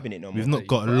 and I'm we've not not- having it no more. We've not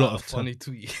got a lot of time. funny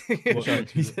tweet.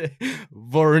 He said,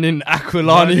 Voronin,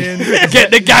 Aquilani,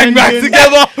 get the gang back Zendin.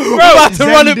 together. We're about to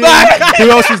run it Zendin. back. Who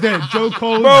else is there? Joe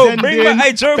Cole, Bro, bring Zendin, back-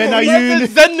 hey, Joe Cole, Benayoun,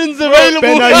 Zendin's available.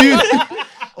 Benayoun.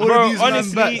 All Bro, of these man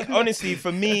honestly, back. honestly,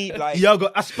 for me, like, Iago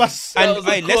Aspas. and was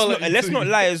a hey, quality let's not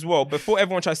tweet. lie as well. Before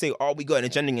everyone tries to say, "Oh, we got an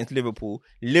agenda against Liverpool,"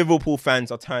 Liverpool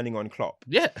fans are turning on Klopp.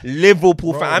 Yeah.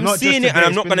 Liverpool fans. I'm not just seeing it, today, and I'm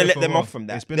it's not been going to there let for a them while. off from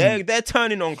that. It's been- They're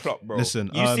turning on Klopp, bro.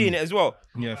 Listen, you seeing it as well.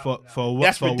 Yeah, for That's a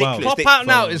while. ridiculous. Klopp They- out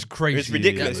now is crazy. It's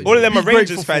ridiculous. Yeah, All of them are He's Rangers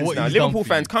grateful for fans what now. he's done Liverpool for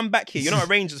fans, you. come back here. You're not a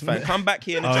Rangers fan. Come back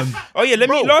here. And Um, oh yeah, let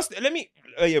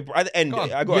Oh yeah, but at the end, Go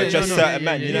on. I got to adjust certain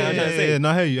man. You know what I'm trying to say? No,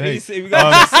 I hear you. Hey. We got to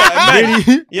adjust certain man.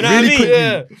 Really, You know what I really mean? quickly,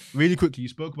 Yeah. really quickly. You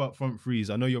spoke about front threes.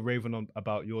 I know you're raving on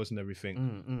about yours and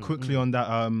everything. Quickly on that,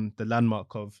 the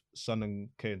landmark of Son and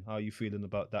Kane. How are you feeling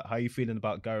about that? How are you feeling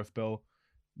about Gareth Bale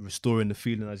restoring the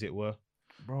feeling, as it were?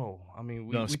 Bro, I mean,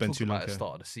 we Don't spend talked too long about at the here.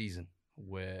 start of the season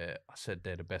where I said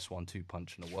they're the best 1-2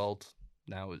 punch in the world.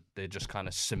 Now they're just kind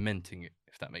of cementing it,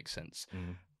 if that makes sense.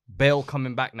 Bale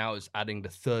coming back now is adding the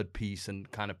third piece and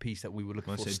kind of piece that we were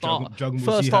looking I for. said Start Dragon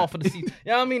Ball first Z half hat. of the season.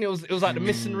 Yeah, I mean, it was like the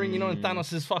missing ring, you know, in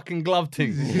Thanos' fucking glove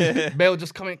thing. Bale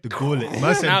just coming. The gauntlet.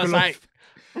 Man said now it's glove. like.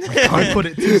 I put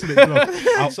it too to the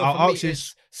glove. So I'll for me, ask you.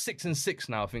 it's 6-6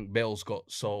 now. I think Bale's got.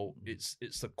 So it's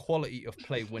the quality of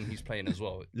play when he's playing as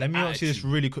well. Let me ask you this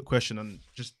really quick question, and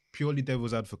just purely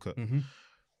devil's advocate.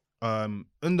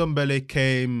 Ndombele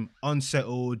came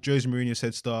unsettled. Jose Mourinho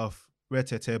said stuff.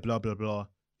 Retete, blah blah blah.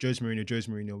 Jose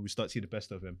Mourinho. We start to see the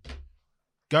best of him.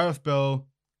 Gareth Bale,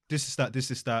 this is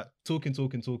that.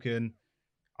 Talking.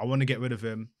 I want to get rid of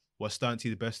him. We're starting to see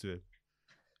the best of him.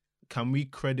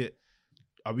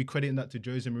 Are we crediting that to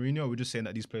Jose Mourinho, or are we just saying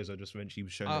that these players are just eventually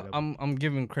showing their level? I'm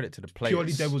giving credit to the players.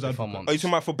 Purely devil's if I'm advocate. honest. Are you talking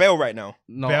about for Bale right now?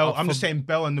 No, Bale, I'm for- just saying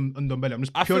Bale and Ndombele. I'm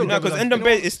just I feel purely No, devil's because advocate.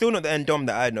 Ndombele is still not the Ndom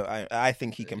that I know. I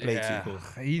think he can play Yeah. to.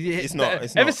 It's not,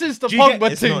 it's Ever not. since the Do you get-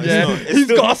 Pogba it's thing, not, it's yeah, not. It's he's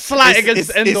still- got a slight it's- against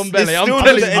it's- it's Ndombele. still I'm not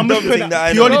telling the you. I'm just Ndom putting thing that I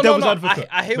that know. purely No, devil's no, advocate.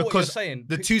 I hear what you're because saying.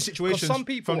 the Because two situations some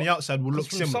people, from the outside will look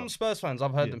from similar. some Spurs fans,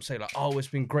 I've heard them say like, "Oh, it's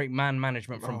been great man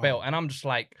management from Bale," and I'm just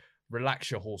like,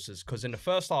 relax your horses, because in the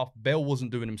first half, Bale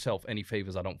wasn't doing himself any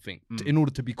favors, I don't think, in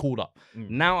order to be called up.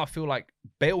 Now I feel like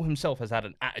Bale himself has had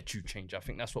an attitude change. I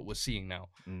think that's what we're seeing now.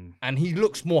 And he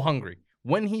looks more hungry.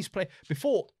 When he's played,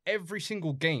 before every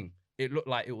single game, it looked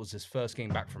like it was his first game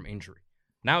back from injury.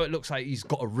 Now it looks like he's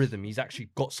got a rhythm. He's actually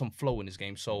got some flow in his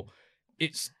game. So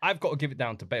I've got to give it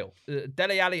down to Bale.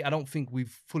 Dele Alli, I don't think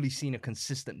we've fully seen a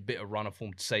consistent bit of runner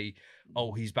form to say,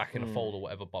 oh, he's back in the fold or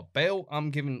whatever. But Bale, I'm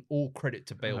giving all credit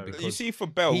to Bale because You see for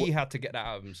Bale, he had to get that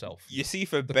out of himself. you see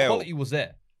for The Bale, quality was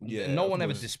there. Yeah, No of one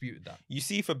ever course. disputed that. You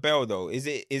see for Bale though, is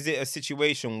it a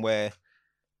situation where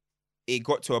it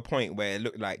got to a point where it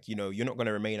looked like, you know, you're not going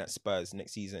to remain at Spurs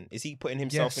next season? Is he putting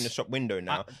himself in the Yes. shop window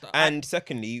now? I- And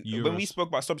secondly, when we Euros. spoke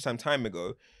about stoppage time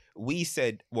ago,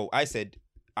 I said,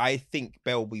 I think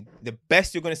Bale will be the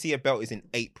best you're going to see a Bale is in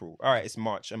April. All right, it's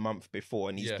March, a month before,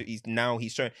 and Yeah. he's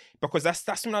showing, because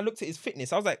that's when I looked at his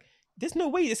fitness. I was like, there's no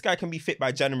way this guy can be fit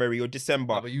by January or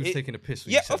December. But you was taking a piss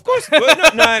when Yeah, you said of course.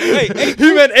 that. No, hey,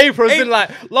 He meant April, as in April-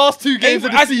 like last 2 games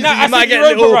of the season. I you might said get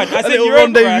Europa a little, run. I a said little Europa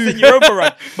run. I said rendezvous. Europa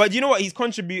run. But you know what? He's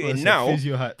contributing It's a now.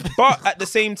 physio hat. But at the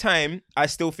same time, I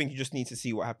still think you just need to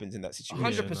see what happens in that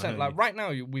situation. 100%. Like right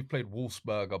now, we've played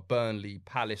Wolfsburg, Burnley,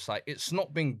 Palace. Like it's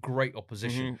not been great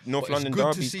opposition. North but it's London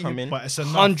good to derby's see coming. But it's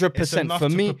enough. 100% it's enough for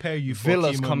to me. prepare you for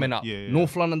Villa's key coming moment. up. Yeah.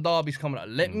 North London derby's coming up.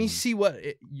 Let me see what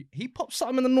he pops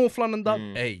something in the North London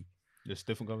derby. Hey, It's a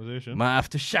different conversation. might have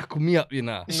to shackle me up, you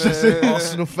know. Nah.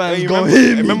 Arsenal fans Hey, go remember,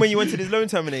 hit me. remember when you went to this loan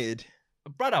terminated?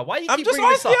 Brother, why you I'm keep just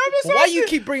bringing this up? asking, I'm just Why you asking.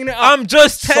 keep bringing it up? I'm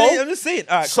just telling. So- I'm just saying.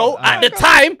 All right, So come on. at the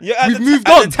time, Yeah, at we've the moved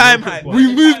at on. the time, hype.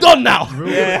 We moved on now.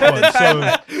 Real Yeah, quick at the time, one.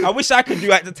 hype. I wish I could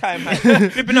do at the time.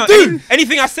 Hype. Flipping out.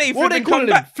 Anything I say, What they flipping calling come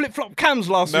them? back. Flip flop cams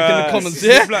last week in Nah, the comments, it's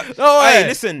yeah? flip-flop. Oh, Hey, hey,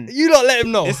 listen. You don't let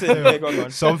him know. Listen, yeah, go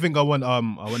on. Something I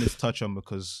wanted to touch on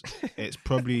because it's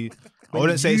probably I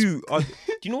wouldn't say it's Do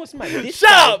you know what's mad? This Shut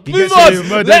guy, up. he Move gets away with on.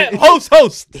 murder. Let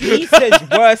host. He says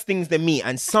worse things than me,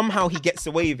 and somehow he gets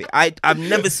away with it. I've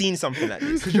never seen something like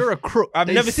this. Because you're a crook. I've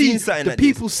They never see- seen something the like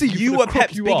people this. see you. You for were the crook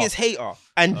Pep's you biggest are. hater,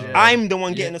 and I'm the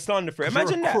one getting the slander for it. 'Cause you're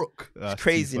Imagine a that. crook. That's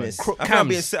Craziness. too Crook I can't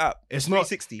be a cams. setup. It's not.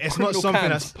 360. It's not Criminal something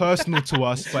cams. that's personal to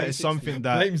us, but it's something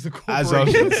that Blames the as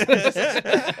corporation.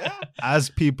 as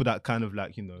people that kind of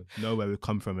like know where we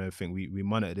come from and everything, we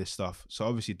monitor this stuff. So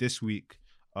obviously this week,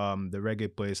 the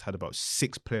Reggae Boys had about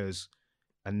 6 players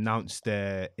announce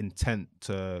their intent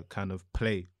to kind of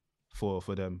play for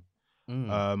them.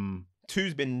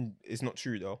 Two's been. It's not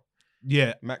true though.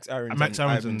 Yeah, Max Aaron, Max and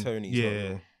Aaron's Ivan Toney.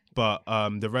 yeah. But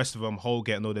the rest of them,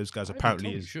 Holgate and all those guys apparently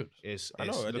Toney is should. is I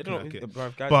know. I looking don't like it. know.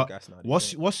 Guys are But gas now.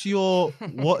 what's your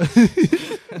what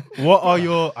what are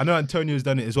your I know Antonio's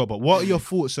done it as well, but what are your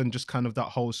thoughts on just kind of that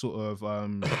whole sort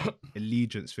of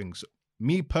allegiance thing? So,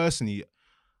 me personally,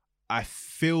 I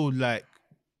feel like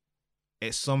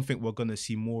it's something we're gonna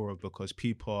see more of because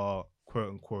people are quote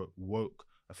unquote woke.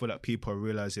 I feel like people are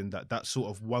realizing that sort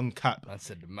of one cap I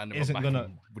said the man Isn't back gonna-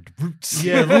 in with the roots.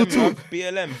 Yeah, real talk.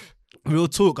 BLM. Real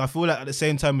talk. I feel like at the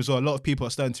same time as well, a lot of people are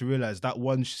starting to realize that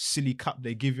one silly cap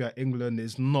they give you at England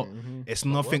is not. It's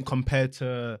nothing compared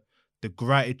to the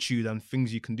gratitude and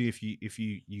things you can do if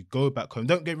you go back home.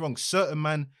 Don't get me wrong, certain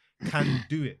man can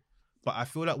do it, But I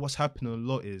feel like what's happening a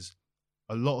lot is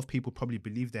a lot of people probably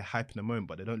believe they're hype in the moment,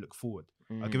 but they don't look forward.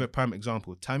 I'll give a prime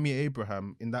example. Tammy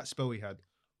Abraham, in that spell he had,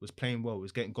 was playing well,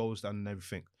 was getting goals done and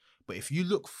everything. But if you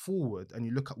look forward and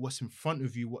you look at what's in front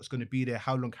of you, what's going to be there,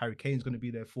 how long Harry Kane's going to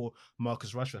be there for,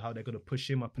 Marcus Rashford, how they're going to push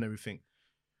him up and everything,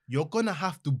 you're going to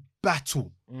have to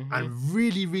battle and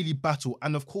really, really battle.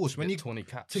 And of course, when you 20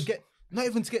 caps. not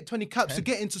even to get 20 caps, to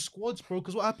get into squads, bro,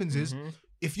 because what happens is,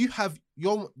 if you have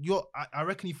I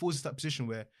reckon he falls into that position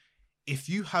where if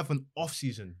you have an off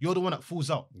season, you're the one that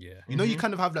falls out. Yeah. You know, you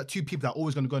kind of have like two people that are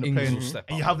always going to go in the play,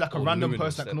 and you have like a random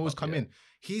person that can always come in.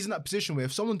 He's in that position where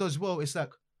if someone does well, it's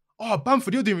like, oh,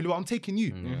 Bamford, you're doing really well, I'm taking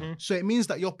you. So it means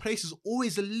that your place is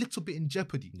always a little bit in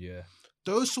jeopardy. Yeah.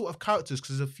 Those sort of characters,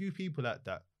 because there's a few people like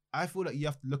that, I feel like you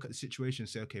have to look at the situation and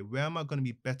say, okay, where am I going to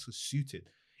be better suited?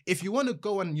 If you want to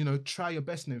go and, you know, try your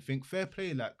best and everything, fair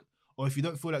play, like, or if you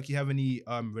don't feel like you have any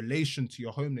relation to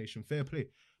your home nation, fair play.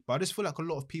 But I just feel like a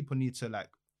lot of people need to like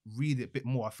read it a bit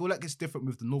more. I feel like it's different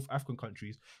with the North African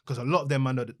countries because a lot of them,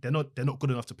 man, they're not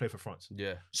good enough to play for France.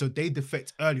 Yeah. So they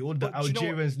defect early. All the But do you know what?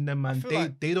 Algerians and them, man,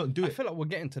 they don't do I it. feel like we're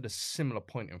getting to the similar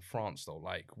point in France though.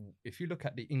 Like if you look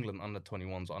at the England under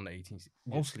 21s or under 18s,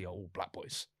 mostly are all black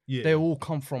boys. Yeah. They all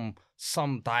come from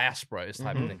some diaspora, this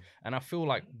type of thing. And I feel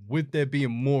like with there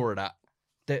being more of that,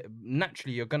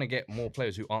 naturally you're going to get more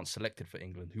players who aren't selected for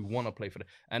England, who want to play for them.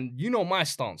 And you know my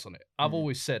stance on it. I've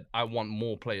always said I want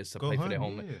more players to play for their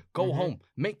home. yeah. Go home.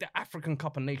 Make the African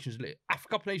Cup of Nations lit. African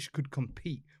Cup of Nations could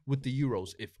compete with the Euros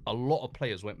if a lot of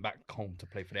players went back home to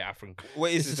play for their African.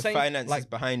 What is It's the same, finances like,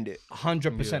 behind it?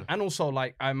 100%. And also,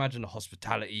 like, I imagine the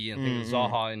hospitality and things.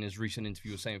 Zaha in his recent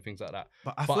interview was saying things like that.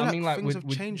 But I feel like things have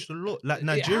changed a lot. Like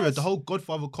Nigeria, has. the whole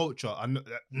Godfather culture, and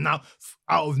now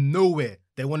out of nowhere,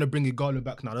 they want to bring Igalo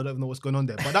back now. I don't even know what's going on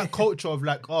there. But that culture of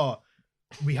like, oh,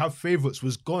 we have favourites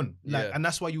was gone. Like, Yeah. and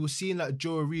that's why you were seeing like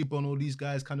Joe Aribo and all these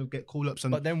guys kind of get call-ups.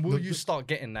 And But then will you start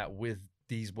getting that with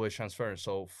these boys transferring?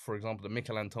 So, for example, the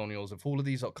Mikel Antonios, if all of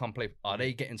these are come play, are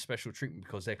they getting special treatment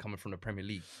because they're coming from the Premier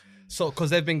League? So, because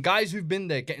there have been guys who've been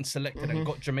there getting selected and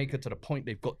got Jamaica to the point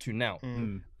they've got to now.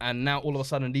 And now all of a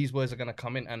sudden these boys are going to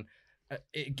come in and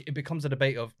it becomes a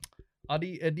debate of, are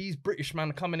these British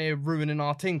man coming here ruining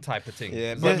our thing type of thing?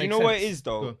 Yeah, Does but that you make know what it sense? is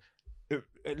though?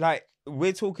 Like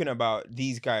we're talking about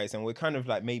these guys and we're kind of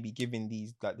like maybe giving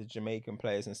these like the Jamaican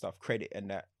players and stuff credit and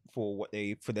that for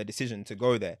their decision to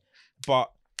go there.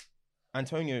 But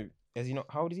Antonio, as you know,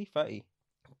 how old is he? 30?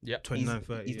 Yeah. 29,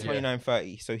 30. He's yeah. 29,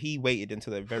 30. So he waited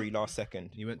until the very last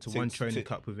second. He went to one training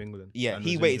cup with England. Yeah, and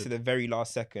he was waited injured. to the very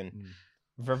last second.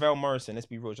 Ravel Morrison, let's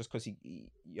be real, just because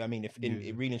I mean, if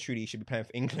really and truly he should be playing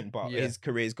for England, but his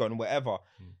career's gone, whatever.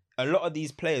 A lot of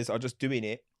these players are just doing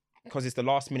it because it's the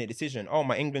last minute decision. Oh,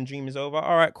 my England dream is over.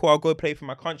 All right, cool. I'll go play for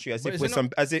my country as But if is we're it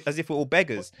not- as if we're all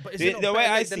beggars. But is The- it not the way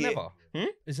better I late than see it- never?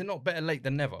 Is it not better late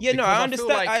than never? Yeah, no, Because I feel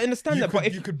understand. I understand you that, could, but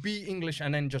if you could be English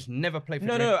and then just never play for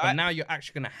No, England, no, but I- now you're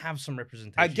actually going to have some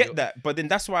representation. I get that, but then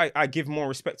that's why I give more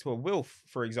respect to a Wilf,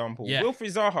 for example. Yeah. Wilf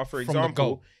Zaha, for From the example,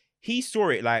 goal. he saw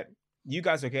it like, you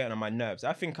guys are getting on my nerves.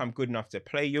 I think I'm good enough to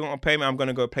play. You want to play me? I'm going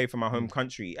to go play for my home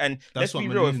country. And That's let's what be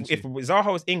I'm real, alluding if to.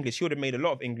 Zaha was English, he would have made a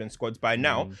lot of England squads by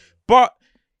now. But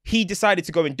he decided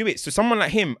to go and do it. So someone like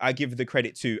him, I give the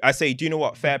credit to. I say, do you know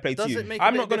what? Fair play to Does you. it make a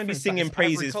I'm bit not of going to be difference that singing it's Ivory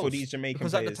praises for Coast? these Jamaican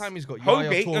Because players. at the time he's got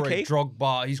Holgate, Yaya Toure, okay.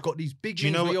 Drogba, he's got these big Do you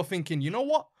names know where what- you're thinking, you know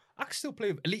what? I can still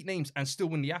play with elite names and still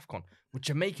win the AFCON. With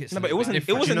Jamaica, it's No, a but it little wasn't. bit It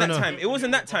different. wasn't Do you that know- time. It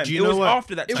wasn't that time. Do It you know was what?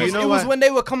 after that It time. was, you know it was what? when they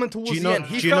were coming towards Do you the know- end.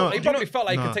 do He you know- probably felt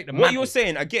like he Nah. could take the What mantle. you're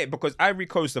saying, I get it, because Ivory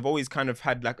Coast have always kind of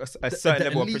had like a certain the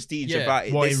level of elite- prestige yeah. about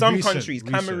it. Well, There's in some recent- countries, recent,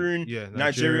 Cameroon, yeah,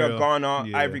 Nigeria, Nigeria, Ghana,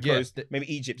 yeah. Ivory Yeah. Coast,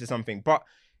 maybe Egypt or something. But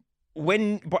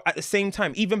at the same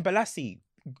time, even Balassi,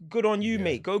 good on you,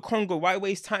 mate. Go Congo. Why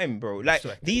waste time, bro? Like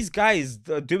these guys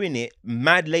are doing it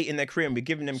mad late in their career, and we're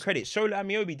giving them credit. Shola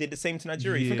Amiobi did the same to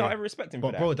Nigeria. You think Yeah. I'll ever respect him for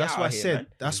But that? bro, that's Get why I out of here, said. man.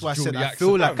 That's why I Drew said. the I accent,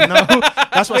 feel like bro. now.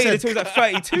 That's why I Waited said. until he was like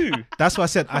 32. That's why I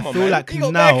said. I Come on, feel man. like He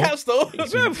got now. bare caps though.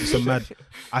 It's a mad.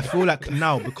 I feel like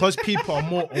now because people are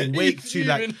more awake He's to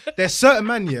like. fuming. There's certain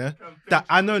man yeah that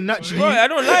I know naturally. Bro, I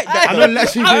don't like that. I don't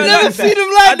naturally. I've really never like seen that.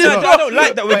 him like that. I don't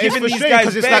like that. We're But it's giving these frustrating guys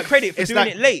 'cause it's bare like- credit for it's doing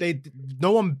like it late.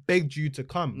 No one begged you to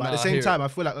come, but at Nah, the I same hear time, I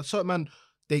feel like a certain man,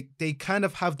 they kind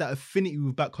of have that affinity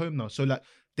with back home now. So like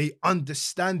they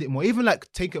understand it more. Even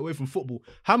like take it away from football.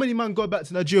 How many man go back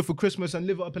to Nigeria for Christmas and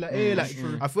live it up and like, hey, like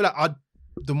I feel like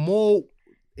the more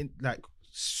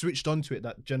switched onto it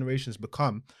that generations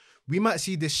become, we might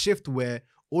see this shift where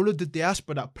all of the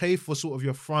diaspora that play for sort of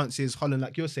your France's, Holland,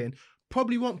 like you're saying,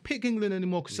 probably won't pick England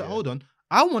anymore because hold on,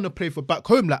 I want to play for back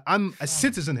home. Like I'm a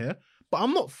citizen here, but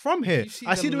I'm not from here. You see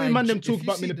I see the them way man them if talk you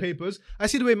about me in see the papers. I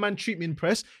see the way man treat me in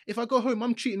press. If I go home,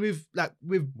 I'm treating with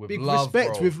big love,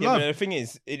 respect, bro. with Yeah, love. but the thing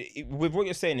is, with what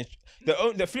you're saying,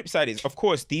 the flip side is, of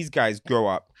course, these guys grow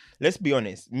up. Let's be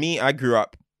honest. Me, I grew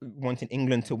up wanting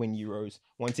England to win Euros,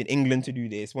 wanting England to do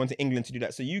this, wanting England to do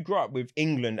that. So you grew up with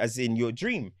England as in your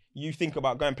dream. You think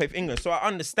about going and play for England. So I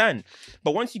understand.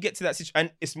 But once you get to that situation,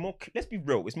 and it's more, let's be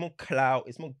real, it's more clout,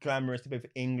 it's more glamorous to play for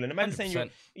England. Imagine saying you're, 100%.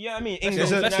 yeah, I mean, There's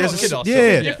England. a- now- there's a- it's kid yeah,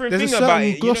 a different there's a thing about certain it.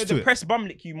 You know, gloss to the it. press bum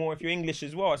lick you more if you're English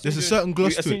as well. As There's soon a as certain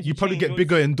gloss as to soon it. as You probably change get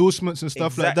bigger endorsements and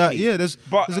stuff like that. Exactly. Yeah, there's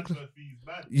But a, Transfer fees,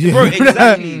 man. yeah, Bro,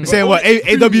 exactly. saying But what all-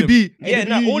 AWB. Yeah,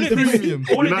 no, all of this, all of this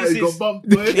United got is, bumped,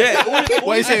 boy. yeah, all What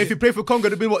you of saying? this If you play for Congo,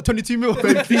 they've been what 22 mil.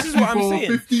 this is what I'm For a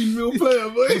saying. 15 mil player,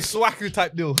 boy. Swaku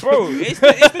type deal. Bro, it's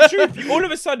the truth. All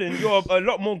of a sudden, you're a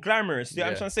lot more glamorous. You know what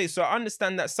I'm Yeah. trying to say? So I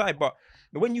understand that side, but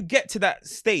when you get to that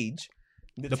stage,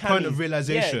 The point of Tammies-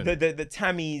 realization. yeah, the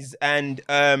Tammies and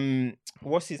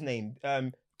what's his name?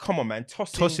 Come on, man,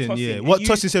 Tosin, yeah. If What you-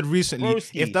 Tosin said recently,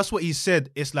 Broski. if that's what he said,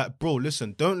 it's like, bro,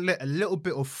 listen, don't let a little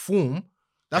bit of form.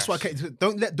 That's why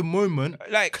don't let the moment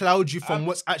Like, cloud you from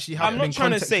what's actually I'm happening. not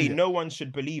trying to say contextually. no one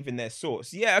should believe in their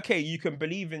source. Yeah, okay, you can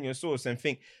believe in your source and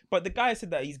think, but the guy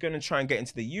said that he's going to try and get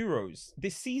into the Euros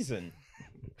this season.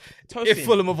 Tosin. If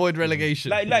Fulham avoid relegation.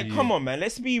 Like, come on, man.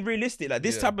 Let's be realistic. Like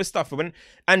this type of stuff.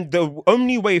 And the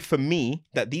only way for me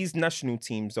that these national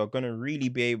teams are gonna really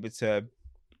be able to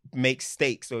make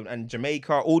stakes, and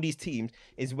Jamaica, all these teams,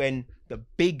 is when the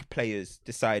big players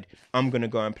decide I'm gonna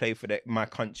go and play for my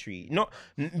country. Not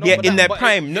but in their but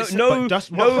prime. it's- No, but that's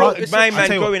what- no, it's my a- I man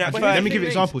tell you what, going at but first. let me give you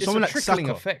an It's example. a Someone like trickling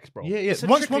Saka. effect, bro. Yeah, yeah. It's a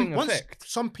Once trickling effect.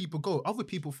 some people go, other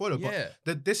people follow. Yeah.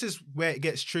 But this is where it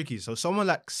gets tricky. So someone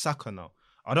like Saka now.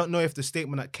 I don't know if the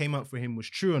statement that came out for him was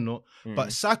true or not,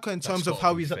 but Saka, in terms of gotta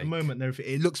how be he's at the fake. moment and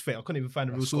everything, it looks fake. I couldn't even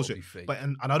find a real That's source. gotta of be it. fake. But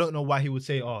and I don't know why he would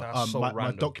say, That's so my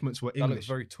random. documents were That looks English.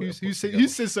 very Twitter Who put said together.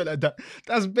 something like that?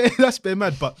 That's bare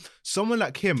mad. But someone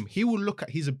like him, he will look at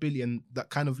his ability and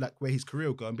that kind of like where his career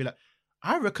will go and be like,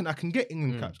 I reckon I can get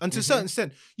England caps. And to a certain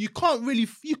extent, you can't really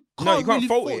can't really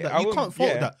fault fault it. that. I You will- can't fault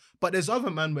yeah. that. But there's other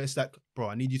man where it's like, bro,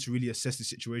 I need you to really assess the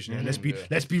situation. And let's be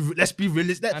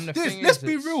realistic. And the Let's thing let's is,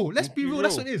 be it's- real. Let's be be real.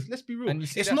 That's real. what it is. Let's be real. And you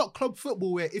see It's that- not club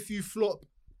football where if you flop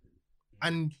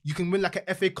and you can win like an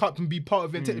FA Cup and be part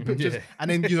of it, take the pictures, yeah.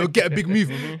 and then get a big move.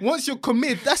 Once you're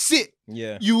committed, that's it.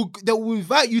 Yeah. They will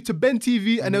invite you to Ben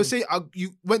TV and they'll say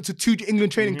you went to 2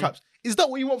 England training camps. Is that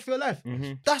what you want for your life?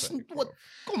 That's what.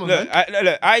 Come on, Look,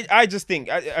 man. I just think,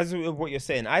 as of what you're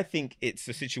saying, I think it's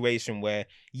a situation where,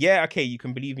 yeah, okay, you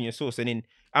can believe in your source, and in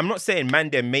I'm not saying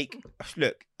man,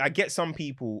 look, I get some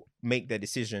people make their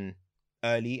decision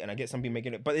early, and I get some people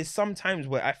making it, but there's some times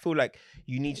where I feel like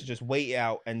you need to just wait it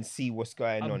out and see what's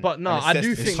going on. But no, and I assess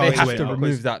do the think how they it's have way to out.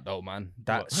 remove that though, man.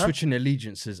 That What? Huh? switching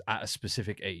allegiances at a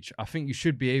specific age. I think you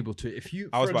should be able to. If you,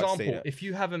 I was for about to say example, that.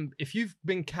 if you've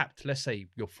been capped, let's say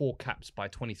you're 4 caps by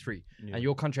 23, and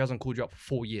your country hasn't called you up for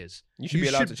 4 years, You should be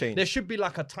allowed to change. There should be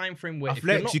like a time frame where if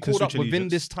Athletics, you're you not can called up switch within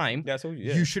allegiance. this time, Yeah, I told you,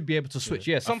 yeah. you should be able to switch.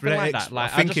 Yeah, something like Athletics, that.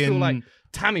 Like I'm I just feel like thinking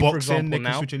Tammy, for boxing, example, they can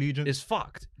now switch allegiance. is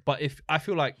fucked. But if I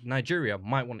feel like Nigeria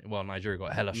might want, well, Nigeria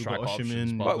got hella You've striker got options,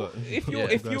 Osimhen, but But got- if yeah, you're,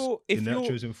 if guys, you're, if you're,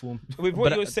 Inacho's in form. with what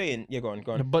But, you're saying, yeah, go on.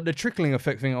 But the trickling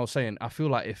effect thing I was saying, I feel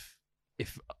like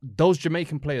if those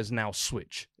Jamaican players now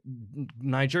switch,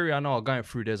 Nigeria I know are going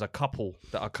through. There's a couple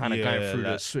that are kind of Yeah, going through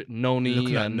like, the switch. Noni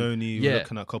Looking at and Noni, yeah, we're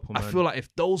looking at a couple, I man. feel like if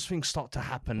those things start to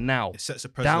happen now, It sets a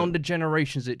down precedent. the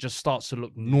generations, it just starts to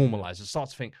look normalized. It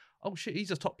starts to think, oh shit,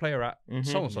 he's a top player at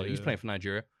so and so. He's Yeah. playing for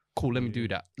Nigeria. Cool, let me do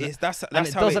that. That's And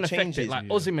it how doesn't it affect changes. it. Like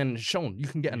Osimhen has shown, you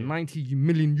can get a 90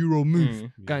 million euro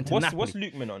move going to Napoli. What's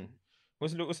Lukeman on?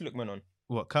 What's Lukeman on?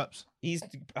 What, caps? He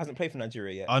hasn't played for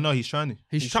Nigeria yet. I know he's trying to.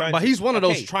 He's He's trying, trying but to- he's one of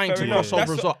those okay, trying fair to enough. cross over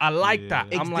That's as well. I like that.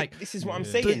 Ex- I'm like, this is what I'm the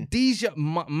saying. these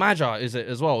Maja is it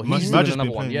as well. He's Maja's doing another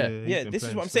been one. playing, Yeah. he's Yeah, been this is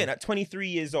playing what I'm still. saying. At 23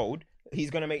 years old, he's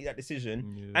gonna make that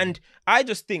decision. Yeah. And I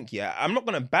just think, yeah, I'm not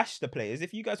gonna bash the players.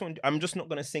 If you guys want, I'm just not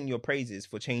gonna sing your praises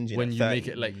for changing When at you 30. make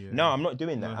it late. No, I'm not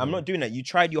doing that. I'm not doing that. You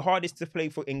tried your hardest to play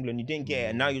for England, you didn't get it,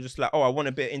 and now you're just like, oh, I want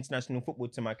a bit of international football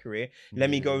to my career. Let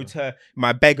me go to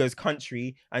my beggar's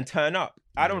country and turn up.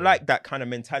 I don't like that kind of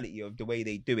mentality of the way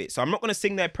they do it. So I'm not gonna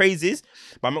sing their praises,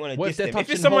 but I'm not gonna What diss if they're them. If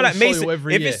touching it's someone like home soil Mason,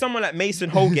 every if year? it's someone like Mason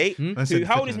Holgate, I said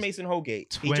how old is fitness. Mason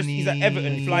Holgate? He's at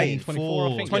Everton flying. 24,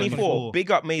 I think. 24.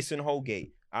 Big up Mason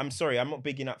Holgate. I'm sorry, I'm not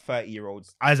bigging up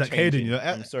 30-year-olds. Isaac changing. Hayden, you know?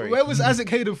 I'm sorry. Where was Isaac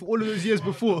Hayden for all of those years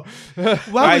before? Where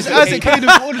was Isaac Isaac Hayden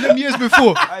for all of them years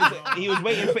before? He was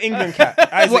waiting for England cap.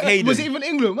 Isaac What, Hayden. was it even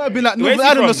England? Might have been like Where's Northern he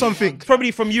Ireland or from? something.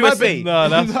 Probably from Might have USA. been- No,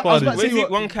 that's I was funny. about to Where's say he?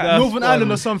 what- One cap. Northern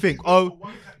Ireland or something. Oh,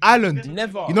 Ireland.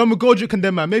 Never. You know McGoldrick and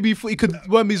them, man. Maybe he thought he could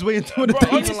worm his way into one of the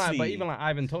Bro, teams. honestly. Even like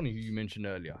Ivan Toney, who you mentioned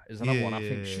earlier, is another one I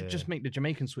think Yeah. should just make the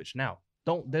Jamaican switch now.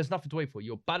 There's nothing to wait for.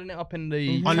 You're batting it up in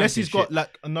the Unless he's got championship.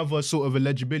 like another sort of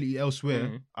eligibility elsewhere,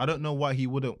 Mhm. I don't know why he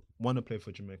wouldn't want to play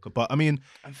for Jamaica. But I mean,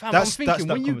 And fam, that's- I'm that's thinking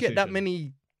that when you get that conversation.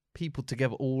 many people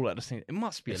together all at the same, it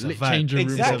must be It's a a lit vibe. changing room.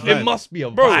 Exactly. It must be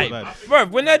a Bro, vibe. Bro,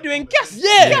 when they're doing gas.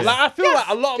 Yeah, like I feel like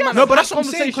a lot of man no, have but had that's what I'm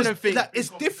saying. conversation and think, Like, it's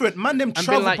different. Man, them been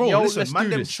travel, like, bro. yo, Listen, let's man, do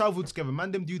them this. travel together.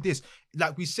 Man, them do this.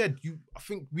 Like we said, I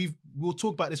think we'll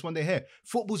talk about this one day here.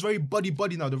 Football's very buddy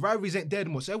now. The rivalries ain't there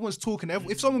anymore. So everyone's talking.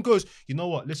 If someone goes, you know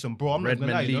what? Listen, bro, I'm not Redmen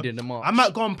gonna lie. You leading the know, march. I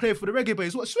might go and play for the reggae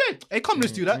boys. What? Sweet. Hey, come,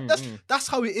 let's do that. That's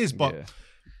how it is. But Yeah.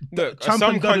 Look, Champion some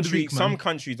done of the countries, week, man. some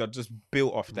countries are just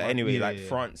built off that anyway, Yeah, like yeah.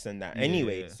 France and that. Yeah,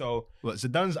 Anyway, yeah. so what?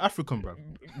 Zidane's African, bro.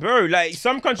 bro, like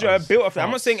some countries are built off that.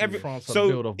 I'm not saying every. France are So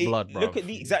built of blood, look bruv. at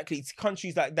exactly it's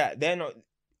countries like that. They're not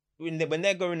when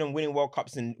they're going and winning World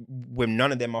Cups and when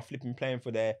none of them are flipping playing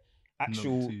for their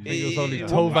actual. too. I think it was only how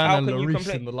Tovan and can you Lloris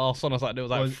complain? in the last one. I was like, there was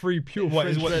like What- 3 pure what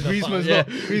is French what? men or Griezmann's something, not-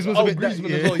 yeah. Griezmann's Oh, a bit that- Griezmann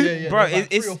yeah. as well. Yeah. Bro, There was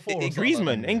like it's 3 or 4 or something Griezmann.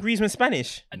 like that. Ain't Griezmann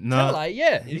Spanish? Nah. Like,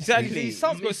 yeah, Exactly. He's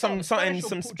got some Spanish or Spanish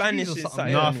Portuguese or is something.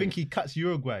 something. No, I Yeah. think he cuts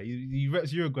Uruguay. He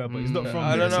reps Uruguay, but he's not from I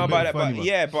there. don't It's a know bit about that, funny, but man.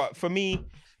 yeah, but for me,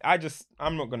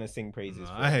 I'm not gonna sing praises.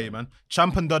 for I it. hear you, man.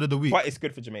 Champ and Dud of the week. But it's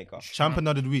good for Jamaica. Champ and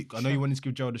Dud of the week. I know you wanted to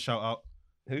give Gerald a shout out.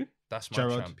 Who? That's my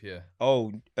Gerard. champ, yeah.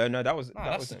 Oh no, that was Nah, that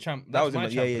that's was the champ. That That's was in my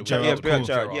the, champ yeah, for the Gerard, week. yeah, Cool.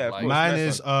 Gerard, yeah. Of Like, course, Mine nice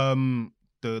is one.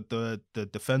 the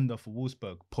defender for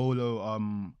Wolfsburg, Polo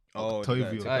Oh,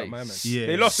 Octavio. took out my man. Yeah.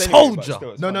 They lost anyway, but Soldier.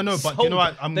 still, it's No, fine. but you know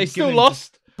what? I'm They still giving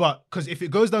lost. But because if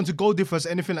it goes down to goal difference,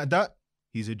 anything like that,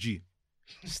 he's a G.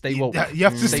 Stay woke. You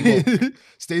have to Stay stay, woke.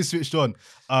 stay switched on.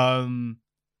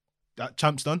 That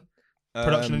Champ's done.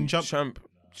 Production and champ.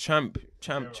 Champ.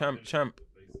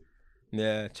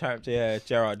 Yeah, champ. Yeah,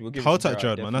 Gerard. We'll give Hold it to tight,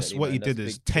 Gerard, man. That's definitely, what he man. did. That's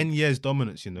Is big. 10 years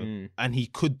dominance, you know, Mm. and he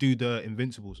could do the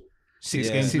Invincibles. 6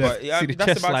 Yeah, games See left. but, yeah, see the that's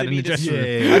chest about slide to in be the the- dressing room.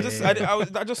 Yeah.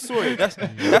 I just saw it. That's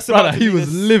about Brother, to he be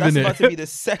was the, living that's it. about to be the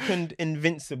second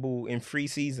Invincible in 3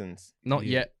 seasons. Not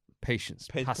Yeah. yet. Patience.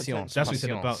 Patience. That's what he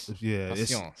said about. Yeah,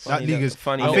 it's, Patience. that league is.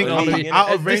 Funny I little think league, innit?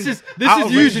 out of range. This out is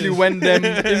of usually Rangers- when them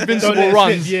Don't invincible let it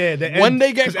runs. slip. Yeah, the When end-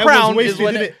 they get 'cause everyone's crowned is wasted,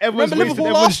 when innit? Everyone's remember wasted, Liverpool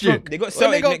everyone's last year. drunk. They got When they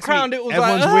Celtic got next crowned, week. it was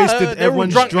Everyone's like wasted. they're all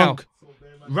Everyone's drunk. drunk.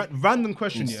 Random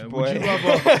question, yeah. Boy. Would you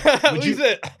rather? Would Who's you,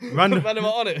 it? Random- Man, am I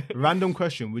on it? random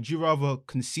question. Would you rather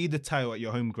concede the title at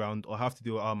your home ground or have to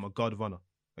do a guard of honor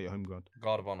at your home ground?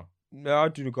 Guard of honor. Yeah, I'll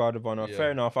do the Guard of Honor. Yeah.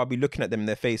 Fair enough. I'll be looking at them in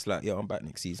their face like, yo, I'm back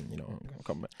next season. You know, I'll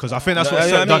come back. Because I think that's No, what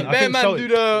you know Celtic what I done. mean? I Bear think man Celtic. do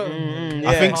the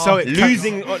I think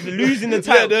Celtic losing the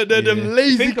title. them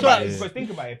lazy Think about it. claps. Because think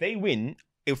about it. If they win,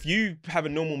 if you have a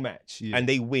normal match Yeah. and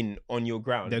they win on your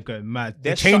ground, They're going mad.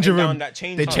 they're The changing shutting down room. that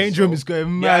change The room, change room so- is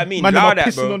going mad. Yeah, I mean, Man, allow them are that,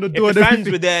 pissing bro. on the If door. the and fans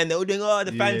everything. were there and they were doing, oh,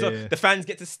 Yeah. the fans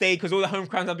get to stay because all the home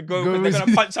crowds have to go Go because they're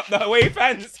with- gonna punch up the away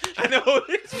fans and all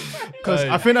this. Because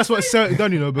I think that's what Celtic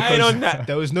done, you know, on because that.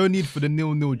 there was no need for the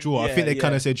 0-0 draw. I Yeah, think they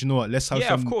kind yeah. of said, you know what, let's have Yeah,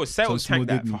 some. of course. some Celtic small tanked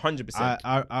that dignity. for 100%.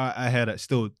 I hear that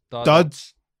still. Dud.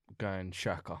 Duds. Going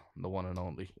Shaka, the one and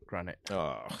only Granite.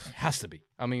 Oh. Has to be.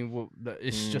 I mean,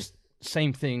 it's Mm. just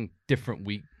same thing, different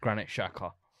week. Granite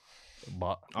Shaka,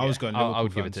 but I was yeah, going I would Liverpool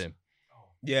give it to fans. him.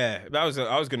 Yeah, I was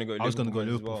gonna go. I was going to go fans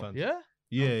as Liverpool well. fans. Yeah.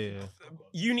 Yeah.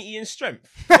 Unity and strength.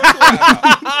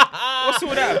 What's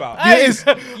all that about? Yeah, it is.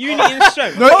 Unity and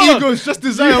strength. No egos, just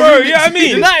desire. Bro, you know what I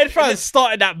mean? United fans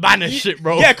started that banner shit,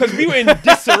 bro. Yeah, because we were in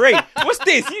disarray. What's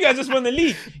this? You guys just won the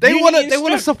league. they Unity want and to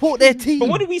strength. support their team. But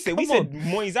what did we say? We Come said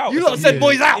on. Moyes out. You or lot something. said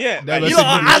boys out. Yeah. They You said lot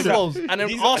are boys out. assholes. And then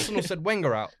These are- Arsenal said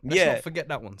Wenger out. Let's Yeah. not forget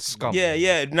that one. Scum.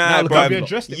 Yeah. Now Nah, look bro. how we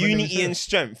addressed it when they Unity said and it.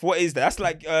 strength. What is that? That's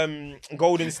like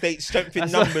Golden State strength in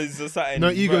numbers or something. No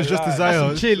egos, Bro, just like- desire.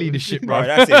 Some cheerleader shit, Bro, bro.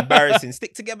 that's embarrassing.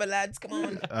 Stick together, lads. Come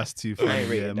on. That's too I funny. ain't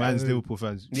rated Yeah, that. man's Liverpool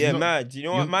fans. Yeah, man. Do you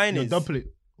know what mine is? Double it.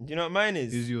 Do you know what mine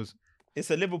Is is? yours. It's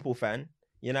a Liverpool fan.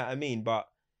 You know what I mean? But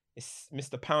it's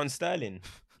Mr. Pound Sterling.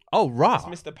 Oh, right.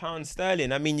 It's Mr. Pound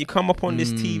Sterling. I mean, you come up on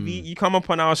this TV, you come up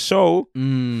on our show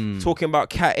talking about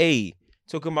Cat A,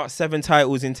 talking about 7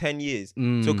 titles in 10 years,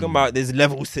 talking about there's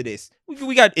levels to this.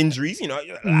 We got injuries, you know,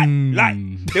 like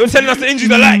they were telling us the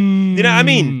injuries are like, you know what I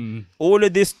mean? All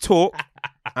of this talk,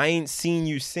 I ain't seen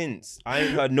you since. I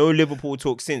ain't heard no Liverpool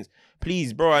talk since.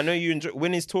 Please, bro, I know you enjoy.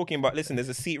 When he's talking about, listen, there's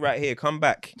a seat right here. Come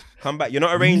back. You're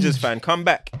not a Rangers fan. Come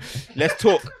back. Let's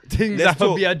talk. Things Let's that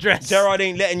would be addressed. Gerard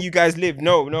ain't letting you guys live.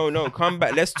 No. Come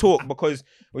back. Let's talk because,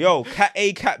 yo, Cat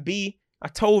A, Cat B, I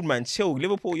told man, chill.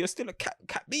 Liverpool, you're still a cat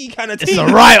B kind of team. It's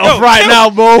a write-off Yo, right chill. now,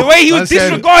 bro. The way he was Man said,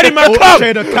 disregarding my club,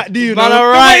 Trader Cat D, you Man, know?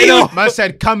 alright, The way he yo. was- Man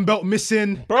said Campbell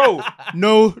missing. bro.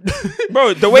 No.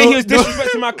 Bro, the way No, he was no.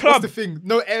 disrespecting my What's club, the thing?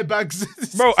 No airbags.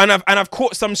 bro. And I've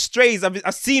caught some strays. I've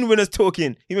seen winners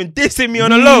talking, even dissing me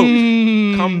on a low.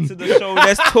 Come to the show,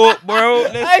 let's talk, bro.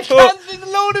 Let's talk.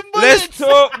 Let's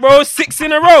talk, bro. 6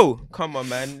 in a row. Come on,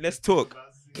 man. Let's talk.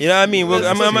 You know what I mean? Well,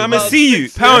 I'm gonna see you,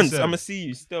 pounds. I'm gonna see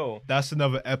you still. That's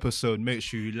another episode. Make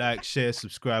sure you like, share,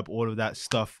 subscribe, all of that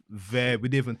stuff. There, we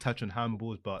didn't even touch on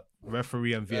handballs, but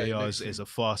referee and VAR is a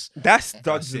farce. That's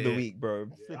dodges of it. the week, bro.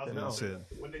 That's it.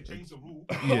 When they changed the rule,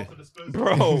 Yeah. after the Spurs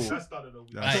Bro. game, that started the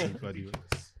week. That's Hey, too funny. We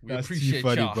That's too appreciate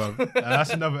funny, y'all. bro. And that's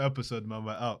another episode, man.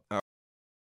 We're out.